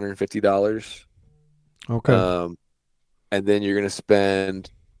 is $650. Okay. And then you're gonna spend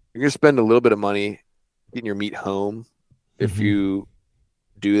a little bit of money getting your meat home if you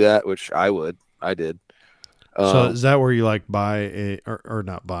do that, which I did. So is that where you like buy or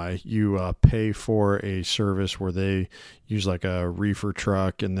not buy, you pay for a service where they use like a reefer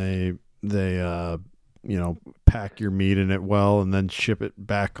truck and they pack your meat in it well and then ship it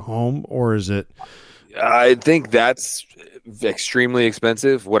back home? Or is it? I think that's extremely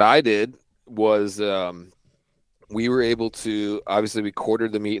expensive. What I did was we were able to, obviously we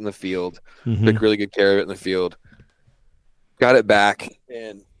quartered the meat in the field, took really good care of it in the field, got it back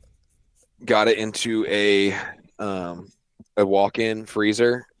and got it into a walk-in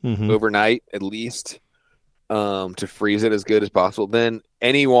freezer overnight at least, to freeze it as good as possible. Then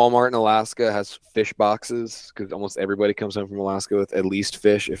any Walmart in Alaska has fish boxes because almost everybody comes home from Alaska with at least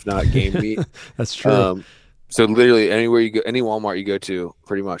fish, if not game meat. That's true. So literally anywhere you go, any Walmart you go to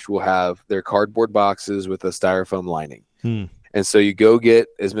pretty much will have their cardboard boxes with a styrofoam lining. And so you go get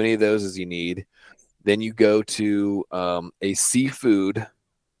as many of those as you need. Then you go to a seafood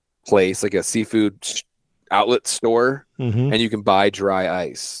place, like a seafood outlet store, and you can buy dry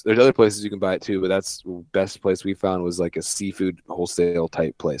ice. There's other places you can buy it too, but that's the best place we found was like a seafood wholesale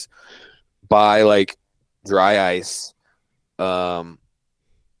type place. Buy like dry ice. I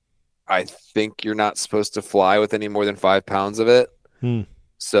think you're not supposed to fly with any more than 5 pounds of it.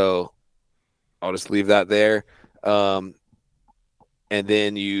 So I'll just leave that there. And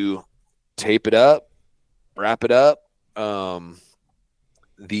then you tape it up, wrap it up.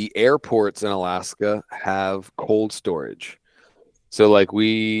 The airports in Alaska have cold storage. So like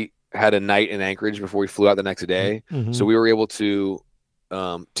we had a night in Anchorage before we flew out the next day. So we were able to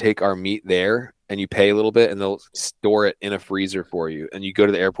take our meat there, and you pay a little bit and they'll store it in a freezer for you. And you go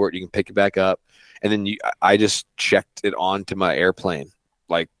to the airport, you can pick it back up. And then I just checked it onto my airplane,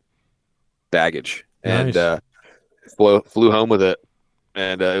 like baggage, and flew home with it.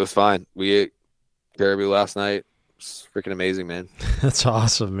 And it was fine. We ate caribou last night. It's freaking amazing, man. That's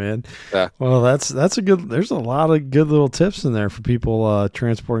awesome, man. Yeah. Well, that's a good. There's a lot of good little tips in there for people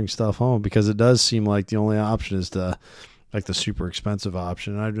transporting stuff home, because it does seem like the only option is the super expensive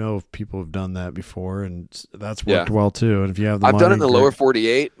option. I know of people who've done that before, and that's worked well too. And if you have the I've money, done it in the great. lower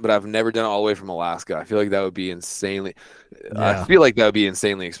 48, but I've never done it all the way from Alaska. I feel like that would be insanely. Yeah. I feel like that would be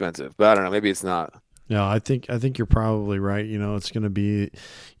insanely expensive, but I don't know. Maybe it's not. No, I think you're probably right. It's going to be,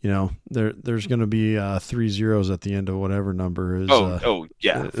 there's going to be 3 zeros at the end of whatever number is.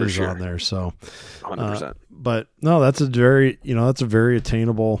 Yeah, for is sure. on there. So, 100%. But no, that's a very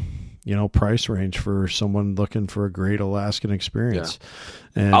attainable, price range for someone looking for a great Alaskan experience.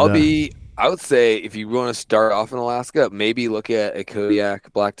 Yeah. And I would say if you want to start off in Alaska, maybe look at a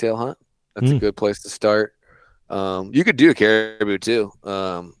Kodiak blacktail hunt. That's a good place to start. You could do a caribou too.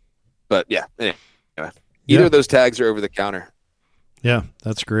 But yeah, anyway. Either of those tags are over the counter. Yeah,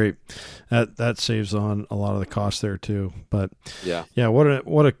 that's great. That saves on a lot of the cost there too. But yeah,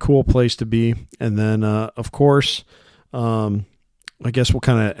 what a cool place to be. And then of course, I guess we'll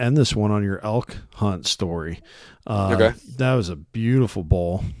kind of end this one on your elk hunt story. Okay, that was a beautiful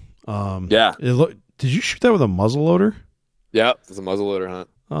bull. Yeah, did you shoot that with a muzzleloader? Yeah, it's a muzzleloader hunt.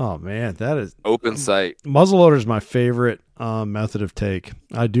 Oh man, that is open sight. Muzzleloader is my favorite method of take.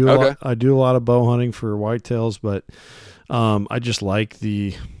 I do a lot of bow hunting for whitetails, but I just like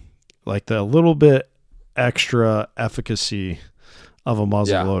the little bit extra efficacy of a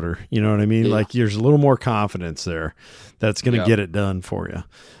muzzleloader. You know what I mean? Yeah. Like there's a little more confidence there that's going to get it done for you.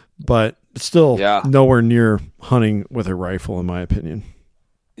 But it's still nowhere near hunting with a rifle, in my opinion.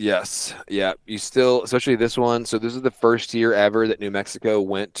 Yes. Yeah. You still, especially this one. So this is the first year ever that New Mexico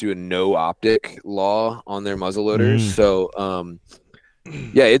went to a no optic law on their muzzleloaders. So,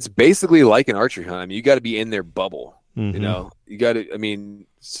 it's basically like an archery hunt. I mean, you got to be in their bubble, you got to, I mean,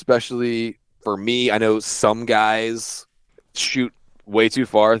 especially for me, I know some guys shoot way too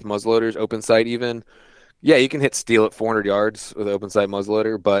far with muzzleloaders, open sight even. Yeah, you can hit steel at 400 yards with an open sight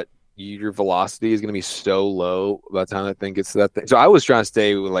muzzleloader, but your velocity is going to be so low by the time that thing gets to that thing. So I was trying to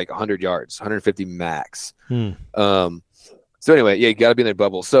stay with like 100 yards, 150 max. So anyway, you got to be in their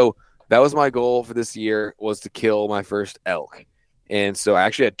bubble. So that was my goal for this year, was to kill my first elk. And so I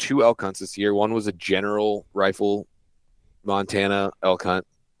actually had 2 elk hunts this year. One was a general rifle Montana elk hunt.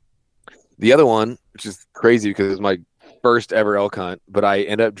 The other one, which is crazy because it was my first ever elk hunt, but I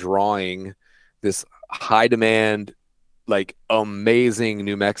ended up drawing this high demand, like amazing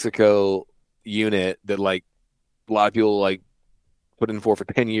New Mexico unit that like a lot of people like put in for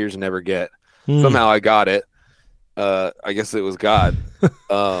 10 years and never get. Somehow I got it. I guess it was God.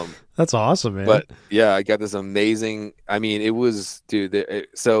 That's awesome, man. But yeah, I got this amazing. I mean, it was, dude.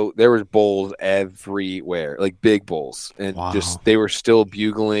 So there was bulls everywhere, like big bulls, and just they were still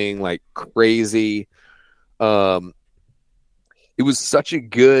bugling like crazy. It was such a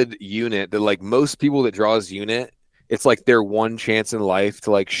good unit that like most people that draw this unit, it's like their one chance in life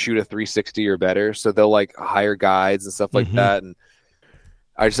to like shoot a 360 or better. So they'll like hire guides and stuff like that. And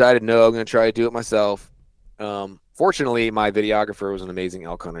I decided, no, I'm going to try to do it myself. Fortunately, my videographer was an amazing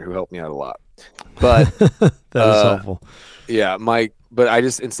elk hunter who helped me out a lot. But that is helpful. Yeah, but I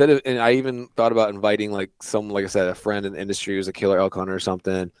just, and I even thought about inviting like I said, a friend in the industry who's a killer elk hunter or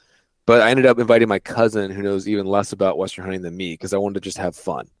something. But I ended up inviting my cousin who knows even less about Western hunting than me because I wanted to just have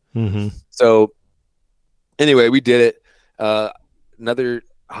fun. So anyway, we did it. Another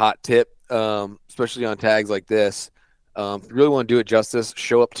hot tip, especially on tags like this, if you really want to do it justice,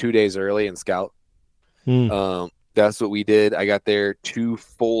 show up 2 days early and scout. That's what we did. I got there 2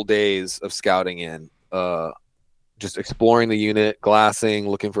 full days of scouting in, just exploring the unit, glassing,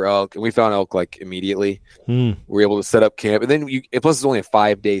 looking for elk, and we found elk like immediately. We were able to set up camp, and then plus it's only a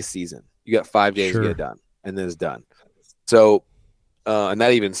 5-day season. You got 5 days to get it done, and then it's done. So, and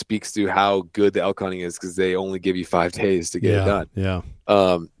that even speaks to how good the elk hunting is because they only give you 5 days to get it done. Yeah.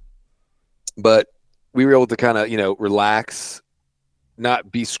 But we were able to kind of relax,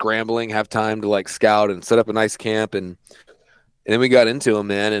 not be scrambling, have time to like scout and set up a nice camp, and then we got into them,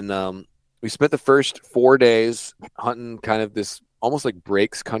 man, and we spent the first 4 days hunting kind of this almost like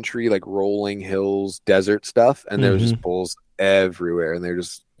breaks country, like rolling hills, desert stuff, and there was just bulls everywhere, and they're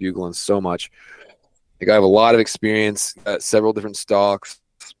just bugling so much. Like I have a lot of experience at several different stalks.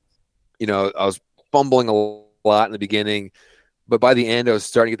 I was fumbling a lot in the beginning, but by the end I was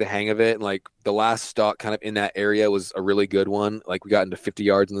starting to get the hang of it. And like the last stalk kind of in that area was a really good one. Like we got into 50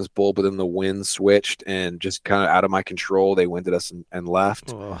 yards in this bull, but then the wind switched and just kind of out of my control, they winded us and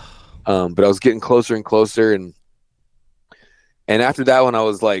left. But I was getting closer and closer. And after that one, I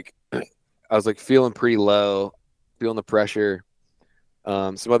was like feeling pretty low, feeling the pressure.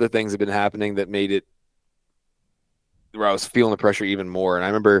 Some other things have been happening that made it where I was feeling the pressure even more. And I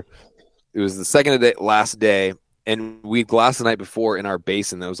remember it was the last day, and we glassed the night before in our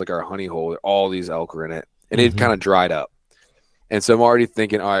basin. That was like our honey hole. All these elk were in it, and it kind of dried up. And so I'm already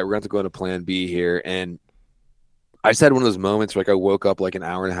thinking, all right, we're going to have to go into plan B here. And I just had one of those moments where like I woke up like an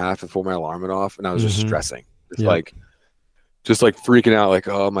hour and a half before my alarm went off, and I was just stressing. It's just like freaking out, like,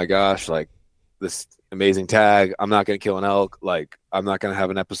 oh my gosh, like this amazing tag. I'm not going to kill an elk. Like, I'm not going to have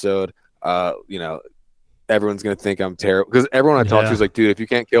an episode. You know, everyone's going to think I'm terrible. Because everyone I talk to is like, dude, if you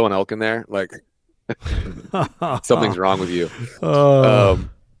can't kill an elk in there, like something's wrong with you.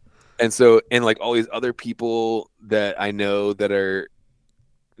 And so, and like all these other people that I know that are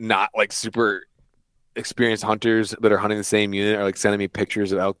not like super experienced hunters that are hunting the same unit are like sending me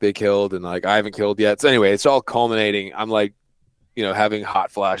pictures of elk they killed, and like I haven't killed yet. So anyway, it's all culminating. I'm like, you know, having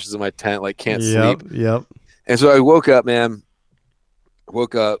hot flashes in my tent, like can't sleep. Yep. And so I woke up, man.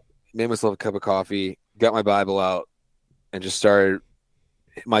 Woke up, made myself a cup of coffee, got my Bible out, and just started.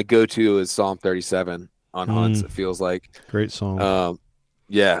 My go-to is Psalm 37 on hunts. It feels like great song.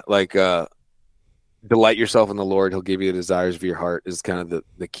 Yeah, like delight yourself in the Lord; He'll give you the desires of your heart. Is kind of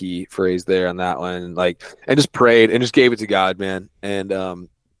the key phrase there on that one. And like, and just prayed and just gave it to God, man. And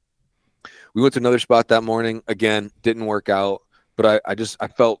we went to another spot that morning. Again, didn't work out, but I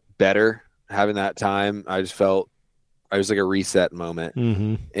felt better having that time. I was like a reset moment.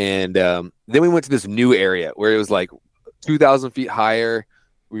 And then we went to this new area where it was like 2,000 feet higher.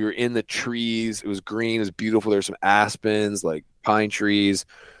 We were in the trees. It was green. It was beautiful. There were some aspens, like pine trees.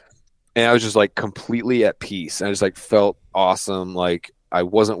 And I was just like completely at peace. I just like felt awesome. Like I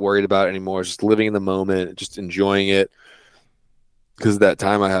wasn't worried about it anymore. Just living in the moment, just enjoying it because of that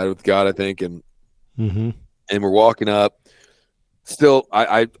time I had with God, I think. And we're walking up. Still,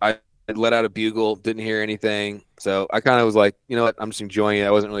 I let out a bugle, didn't hear anything. So I kind of was like, you know what? I'm just enjoying it.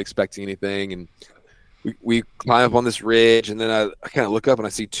 I wasn't really expecting anything. And we climb up on this ridge, and then I kind of look up and I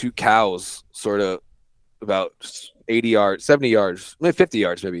see two cows sort of about 80 yards, 70 yards, maybe 50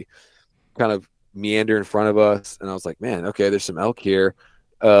 yards maybe, kind of meander in front of us. And I was like, man, okay, there's some elk here.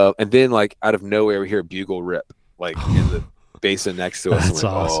 And then like out of nowhere, we hear a bugle rip like in the basin next to us. That's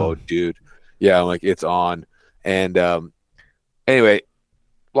I'm like, awesome. oh, dude. Yeah, I'm like, it's on. And anyway,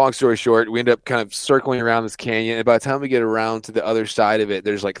 long story short, we end up kind of circling around this canyon. And by the time we get around to the other side of it,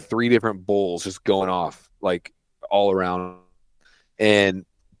 there's like 3 different bulls just going off like all around. And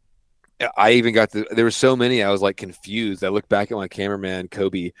I even there were so many, I was like confused. I looked back at my cameraman,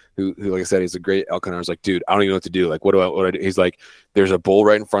 Kobe, who like I said, he's a great elk hunter. I was like, dude, I don't even know what to do. Like, what do I do? He's like, there's a bull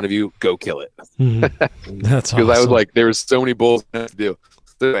right in front of you. Go kill it. That's awesome. Because I was like, there was so many bulls to do.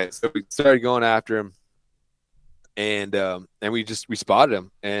 So anyway, so we started going after him. And we spotted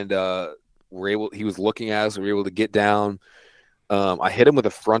him, and he was looking at us. We were able to get down. I hit him with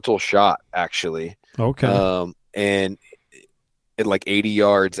a frontal shot, actually. Okay. And at like 80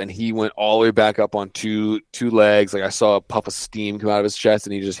 yards, and he went all the way back up on two legs. Like I saw a puff of steam come out of his chest,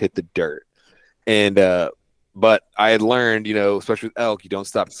 and he just hit the dirt. And but I had learned, you know, especially with elk, you don't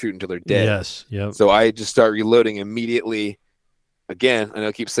stop shooting until they're dead. Yes. Yep. So I just start reloading immediately. Again, I know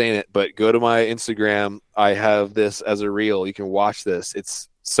I keep saying it, but go to my Instagram. I have this as a reel. You can watch this. It's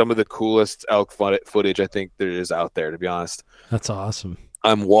some of the coolest elk footage I think there is out there, to be honest. That's awesome.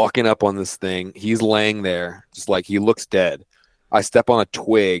 I'm walking up on this thing. He's laying there, just like he looks dead. I step on a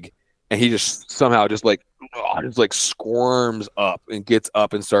twig, and he just somehow just like squirms up and gets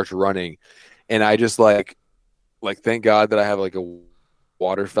up and starts running. And I just like thank God that I have like a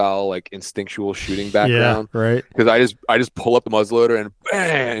waterfowl like instinctual shooting background. Yeah, right. Because I just pull up the muzzleloader and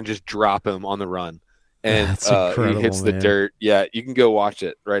bang, and just drop him on the run. And he hits the dirt. Yeah, you can go watch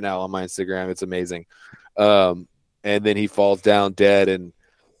it right now on my Instagram. It's amazing. And then he falls down dead, and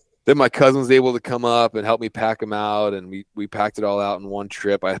then my cousin was able to come up and help me pack him out, and we packed it all out in one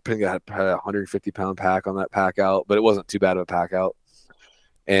trip. I think I had a 150-pound pack on that pack out, but it wasn't too bad of a pack out.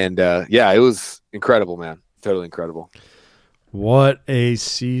 And yeah, it was incredible, man. Totally incredible. What a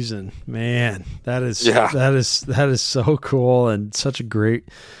season, man. That is so cool, and such a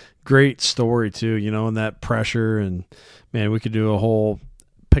great story too, you know, and that pressure. And man, we could do a whole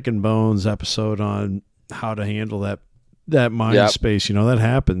picking bones episode on how to handle that mind space, you know, that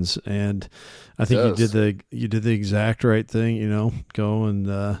happens. And I think you did the exact right thing, you know, go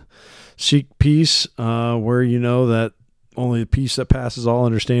and seek peace where you know that only the peace that passes all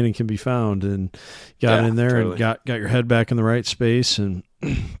understanding can be found, and got in there and got your head back in the right space, and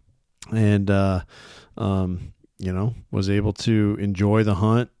you know, was able to enjoy the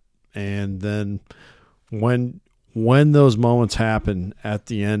hunt. And then when those moments happen at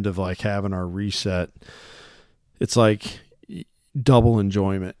the end of like having our reset, it's like double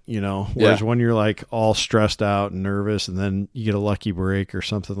enjoyment, whereas when you're like all stressed out and nervous and then you get a lucky break or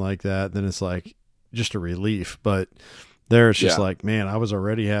something like that, then it's like just a relief. But there it's just like, man, I was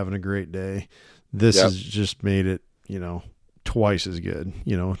already having a great day. This has just made it, twice as good,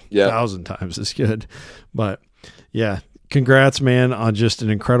 1,000 times as good. But yeah, congrats, man, on just an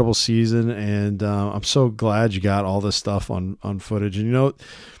incredible season. And I'm so glad you got all this stuff on footage. And,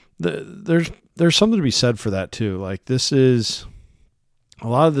 there's something to be said for that too. Like a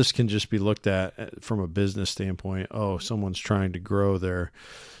lot of this can just be looked at from a business standpoint. Oh, someone's trying to grow their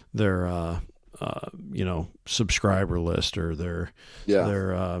subscriber list or their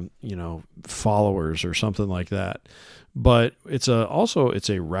followers or something like that. But it's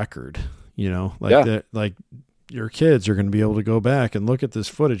a record, like your kids are going to be able to go back and look at this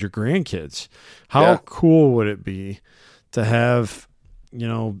footage, your grandkids. How cool would it be to have,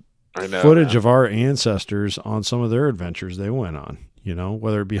 footage of our ancestors on some of their adventures they went on,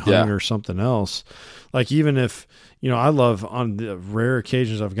 whether it be hunting or something else. Like, even if, I love, on the rare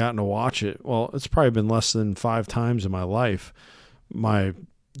occasions I've gotten to watch it. Well, it's probably been less than 5 times in my life. My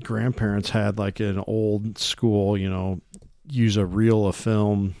grandparents had like an old school, use a reel of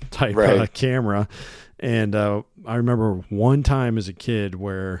film type camera. And I remember one time as a kid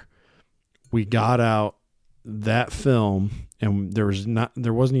where we got out that film and there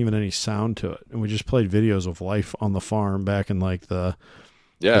wasn't even any sound to it. And we just played videos of life on the farm back in like the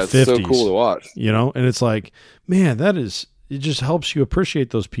it's 50s, so cool to watch, and it's like, man, it just helps you appreciate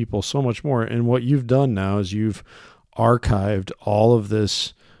those people so much more. And what you've done now is you've archived all of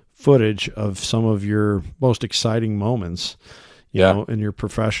this footage of some of your most exciting moments, in your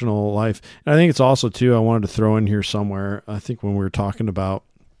professional life. And I think it's also too, I wanted to throw in here somewhere, I think when we were talking about,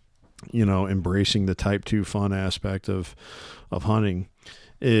 embracing the type 2 fun aspect of hunting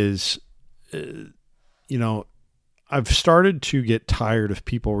is, I've started to get tired of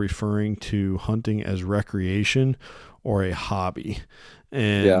people referring to hunting as recreation or a hobby.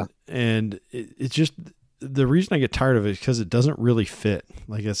 And it's just, the reason I get tired of it is because it doesn't really fit.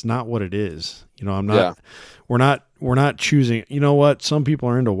 Like, it's not what it is. We're not choosing, some people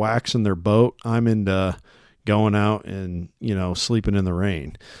are into waxing their boat. I'm into going out and, sleeping in the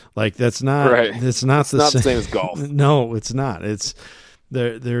rain. Like, that's not, it's not the same as golf. No, it's not. It's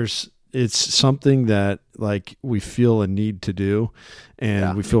it's something that like we feel a need to do,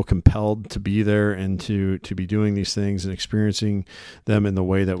 and we feel compelled to be there and to be doing these things and experiencing them in the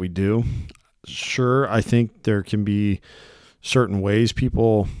way that we do. Sure, I think there can be certain ways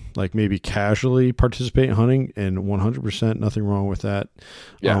people like maybe casually participate in hunting, and 100% nothing wrong with that.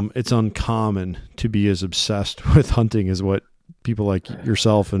 It's uncommon to be as obsessed with hunting as what people like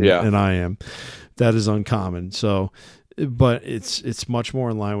yourself and I am. That is uncommon. So, but it's much more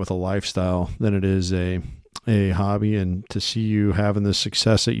in line with a lifestyle than it is a hobby. And to see you having the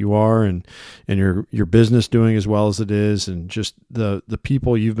success that you are, and your business doing as well as it is, and just the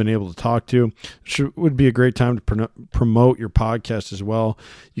people you've been able to talk to, would be a great time to promote your podcast as well.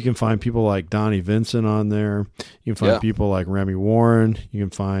 You can find people like Donnie Vincent on there. You can find people like Remy Warren. You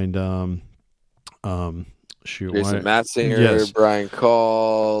can find Jason Matzinger, Brian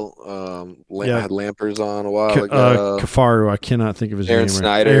Call, had Lampers on a while ago. Kafaru, I cannot think of his name.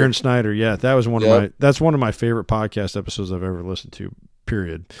 Aaron Snyder. Yeah, that was one of my favorite podcast episodes I've ever listened to.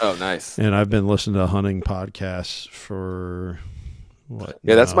 Period. Oh, nice. And I've been listening to hunting podcasts for what?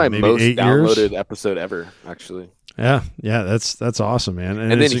 Yeah, that's my most downloaded years? Episode ever, actually. Yeah, that's awesome, man.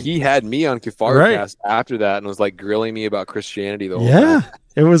 And then he had me on Kafaru after that, and was like grilling me about Christianity the whole time. Yeah,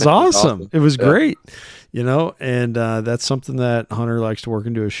 it was awesome. It was great. And that's something that Hunter likes to work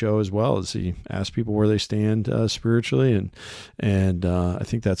into his show as well, as he asks people where they stand spiritually, and I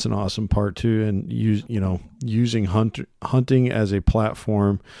think that's an awesome part too. And using hunting as a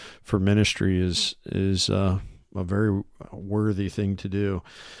platform for ministry is a very worthy thing to do.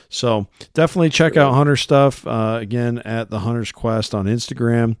 So definitely check out Hunter stuff again at the Hunter's Quest on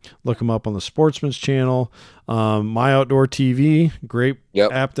Instagram. Look him up on the Sportsman's channel. My Outdoor TV, great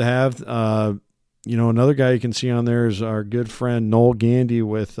app to have. Another guy you can see on there is our good friend Noel Gandy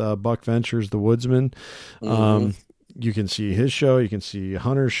with Buck Ventures, the Woodsman. You can see his show. You can see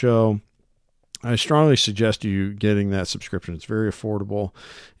Hunter's show. I strongly suggest you getting that subscription. It's very affordable,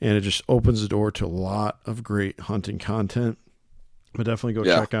 and it just opens the door to a lot of great hunting content. But definitely go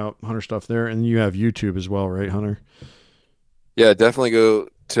check out Hunter stuff there. And you have YouTube as well, right, Hunter? Yeah, definitely go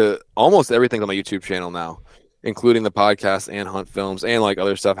to almost everything on my YouTube channel now, including the podcast and hunt films and like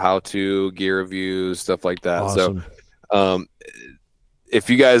other stuff, how-to, gear reviews, stuff like that. Awesome. So if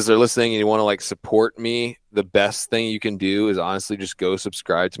you guys are listening and you want to like support me, the best thing you can do is honestly just go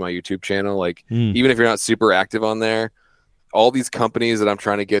subscribe to my YouTube channel. Like even if you're not super active on there, all these companies that I'm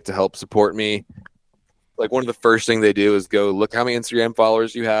trying to get to help support me, like one of the first things they do is go look how many Instagram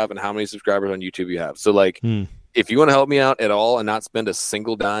followers you have and how many subscribers on YouTube you have. So like, if you want to help me out at all and not spend a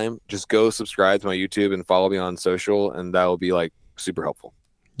single dime, just go subscribe to my YouTube and follow me on social, and that will be like super helpful.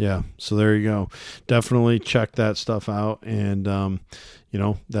 Yeah. So there you go. Definitely check that stuff out. And,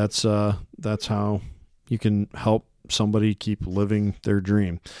 that's how you can help somebody keep living their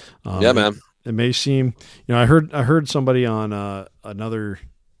dream. Yeah, man. It may seem, I heard somebody on another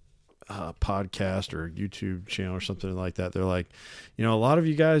podcast or YouTube channel or something like that. They're like, a lot of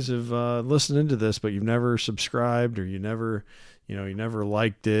you guys have listened into this, but you've never subscribed, or you never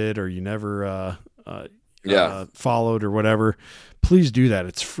liked it, or you never followed or whatever. Please do that.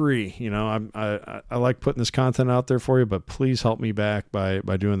 It's free. I like putting this content out there for you, but please help me back by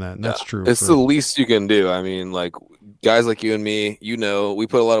doing that. And that's true. It's the least you can do. I mean, like guys like you and me, we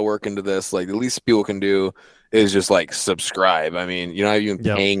put a lot of work into this. Like the least people can do is just like subscribe. I mean, you're not even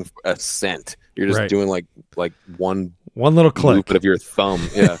paying a cent. You're just doing like one little click of your thumb.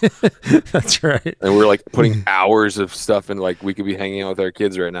 Yeah. That's right. And we're like putting hours of stuff in. Like we could be hanging out with our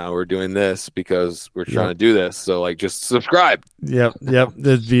kids right now. We're doing this because we're trying to do this. So like just subscribe. Yep.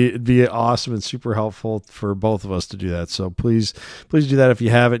 It'd be awesome and super helpful for both of us to do that. So please do that if you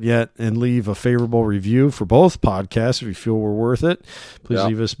haven't yet, and leave a favorable review for both podcasts if you feel we're worth it. Please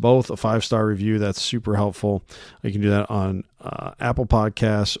leave us both a 5-star review. That's super helpful. You can do that on Apple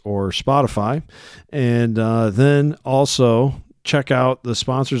Podcasts or Spotify. And then also check out the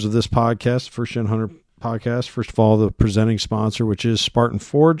sponsors of this podcast, First Gen Hunter Podcast. First of all, the presenting sponsor, which is Spartan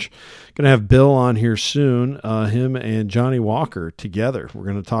Forge. Going to have Bill on here soon, him and Johnny Walker together. We're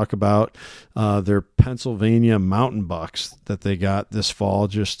going to talk about their Pennsylvania mountain bucks that they got this fall.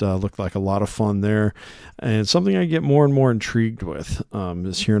 Just looked like a lot of fun there. And something I get more and more intrigued with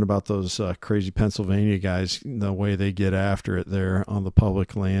is hearing about those crazy Pennsylvania guys, the way they get after it there on the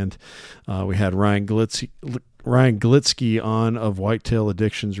public land. We had Ryan Glitzky on of Whitetail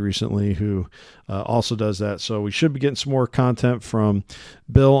Addictions recently, who also does that. So we should be getting some more content from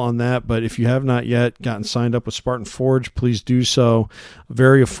Bill on that. But if you have not yet gotten signed up with Spartan Forge, please do so.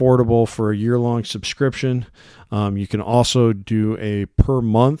 Very affordable for a year-long subscription. You can also do a per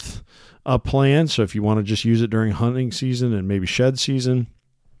month plan. So if you want to just use it during hunting season and maybe shed season,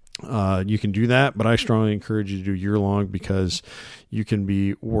 you can do that, but I strongly encourage you to do year-long, because you can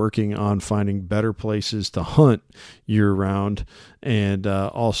be working on finding better places to hunt year-round, and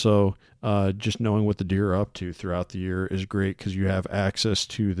also just knowing what the deer are up to throughout the year is great, because you have access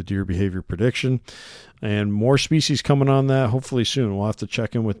to the deer behavior prediction. And more species coming on that hopefully soon. We'll have to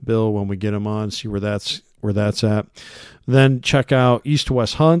check in with Bill when we get him on, see where that's at. Then check out East to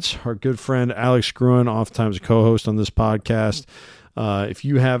West Hunts. Our good friend Alex Gruen, oftentimes a co-host on this podcast. If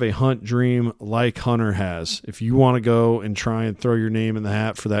you have a hunt dream like Hunter has, if you want to go and try and throw your name in the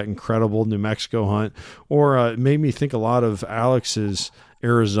hat for that incredible New Mexico hunt, or it made me think a lot of Alex's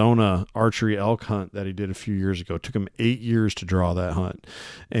Arizona archery elk hunt that he did a few years ago. It took him 8 years to draw that hunt.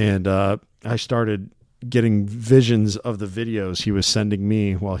 And I started getting visions of the videos he was sending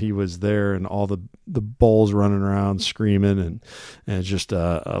me while he was there, and all the bulls running around screaming, and it just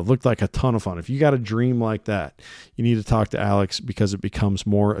looked like a ton of fun. If you got a dream like that, you need to talk to Alex, because it becomes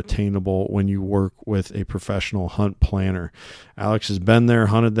more attainable when you work with a professional hunt planner. Alex has been there,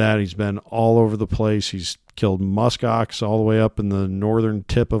 hunted that. He's been all over the place. He's killed muskox all the way up in the northern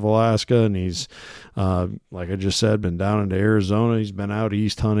tip of Alaska, and he's like I just said, been down into Arizona. He's been out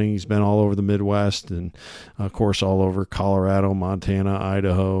east hunting. He's been all over the Midwest, and of course all over Colorado, Montana,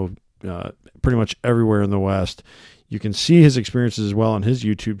 Idaho, pretty much everywhere in the West. You can see his experiences as well on his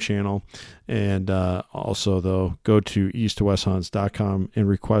YouTube channel. And also, though, go to easttowesthunts.com and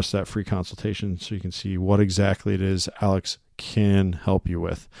request that free consultation so you can see what exactly it is Alex can help you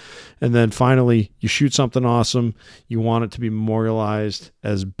with. And then finally, you shoot something awesome. You want it to be memorialized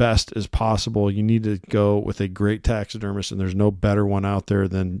as best as possible. You need to go with a great taxidermist, and there's no better one out there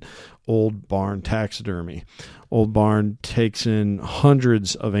than Old Barn Taxidermy. Old Barn takes in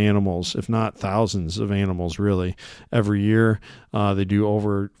hundreds of animals, if not thousands of animals, really, every year. They do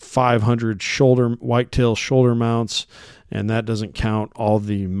over 500 whitetail shoulder mounts, and that doesn't count all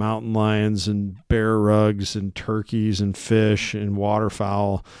the mountain lions and bear rugs and turkeys and fish and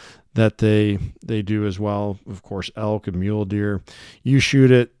waterfowl that they do as well. Of course, elk and mule deer. You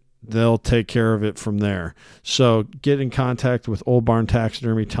shoot it, they'll take care of it from there. So get in contact with Old Barn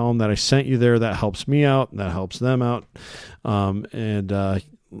Taxidermy. Tell them that I sent you there. That helps me out. That helps them out.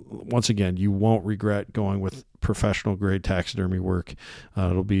 Once again, you won't regret going with professional grade taxidermy work.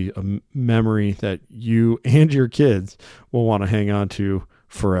 It'll be a memory that you and your kids will want to hang on to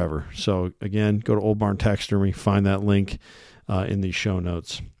forever. So again, go to Old Barn Taxidermy, find that link in the show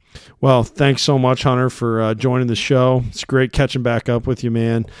notes. Well, thanks so much, Hunter, for joining the show. It's great catching back up with you,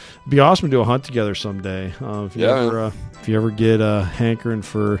 man. It'd be awesome to do a hunt together someday. If you ever get hankering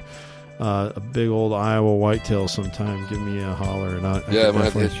for a big old Iowa whitetail sometime, give me a holler. And I might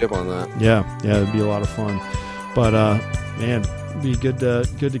have to hit chip on that. Yeah, it'd be a lot of fun. But man, it'd be good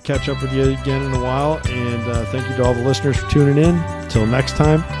to catch up with you again in a while. And thank you to all the listeners for tuning in. Until next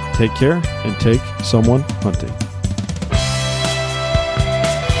time, take care and take someone hunting.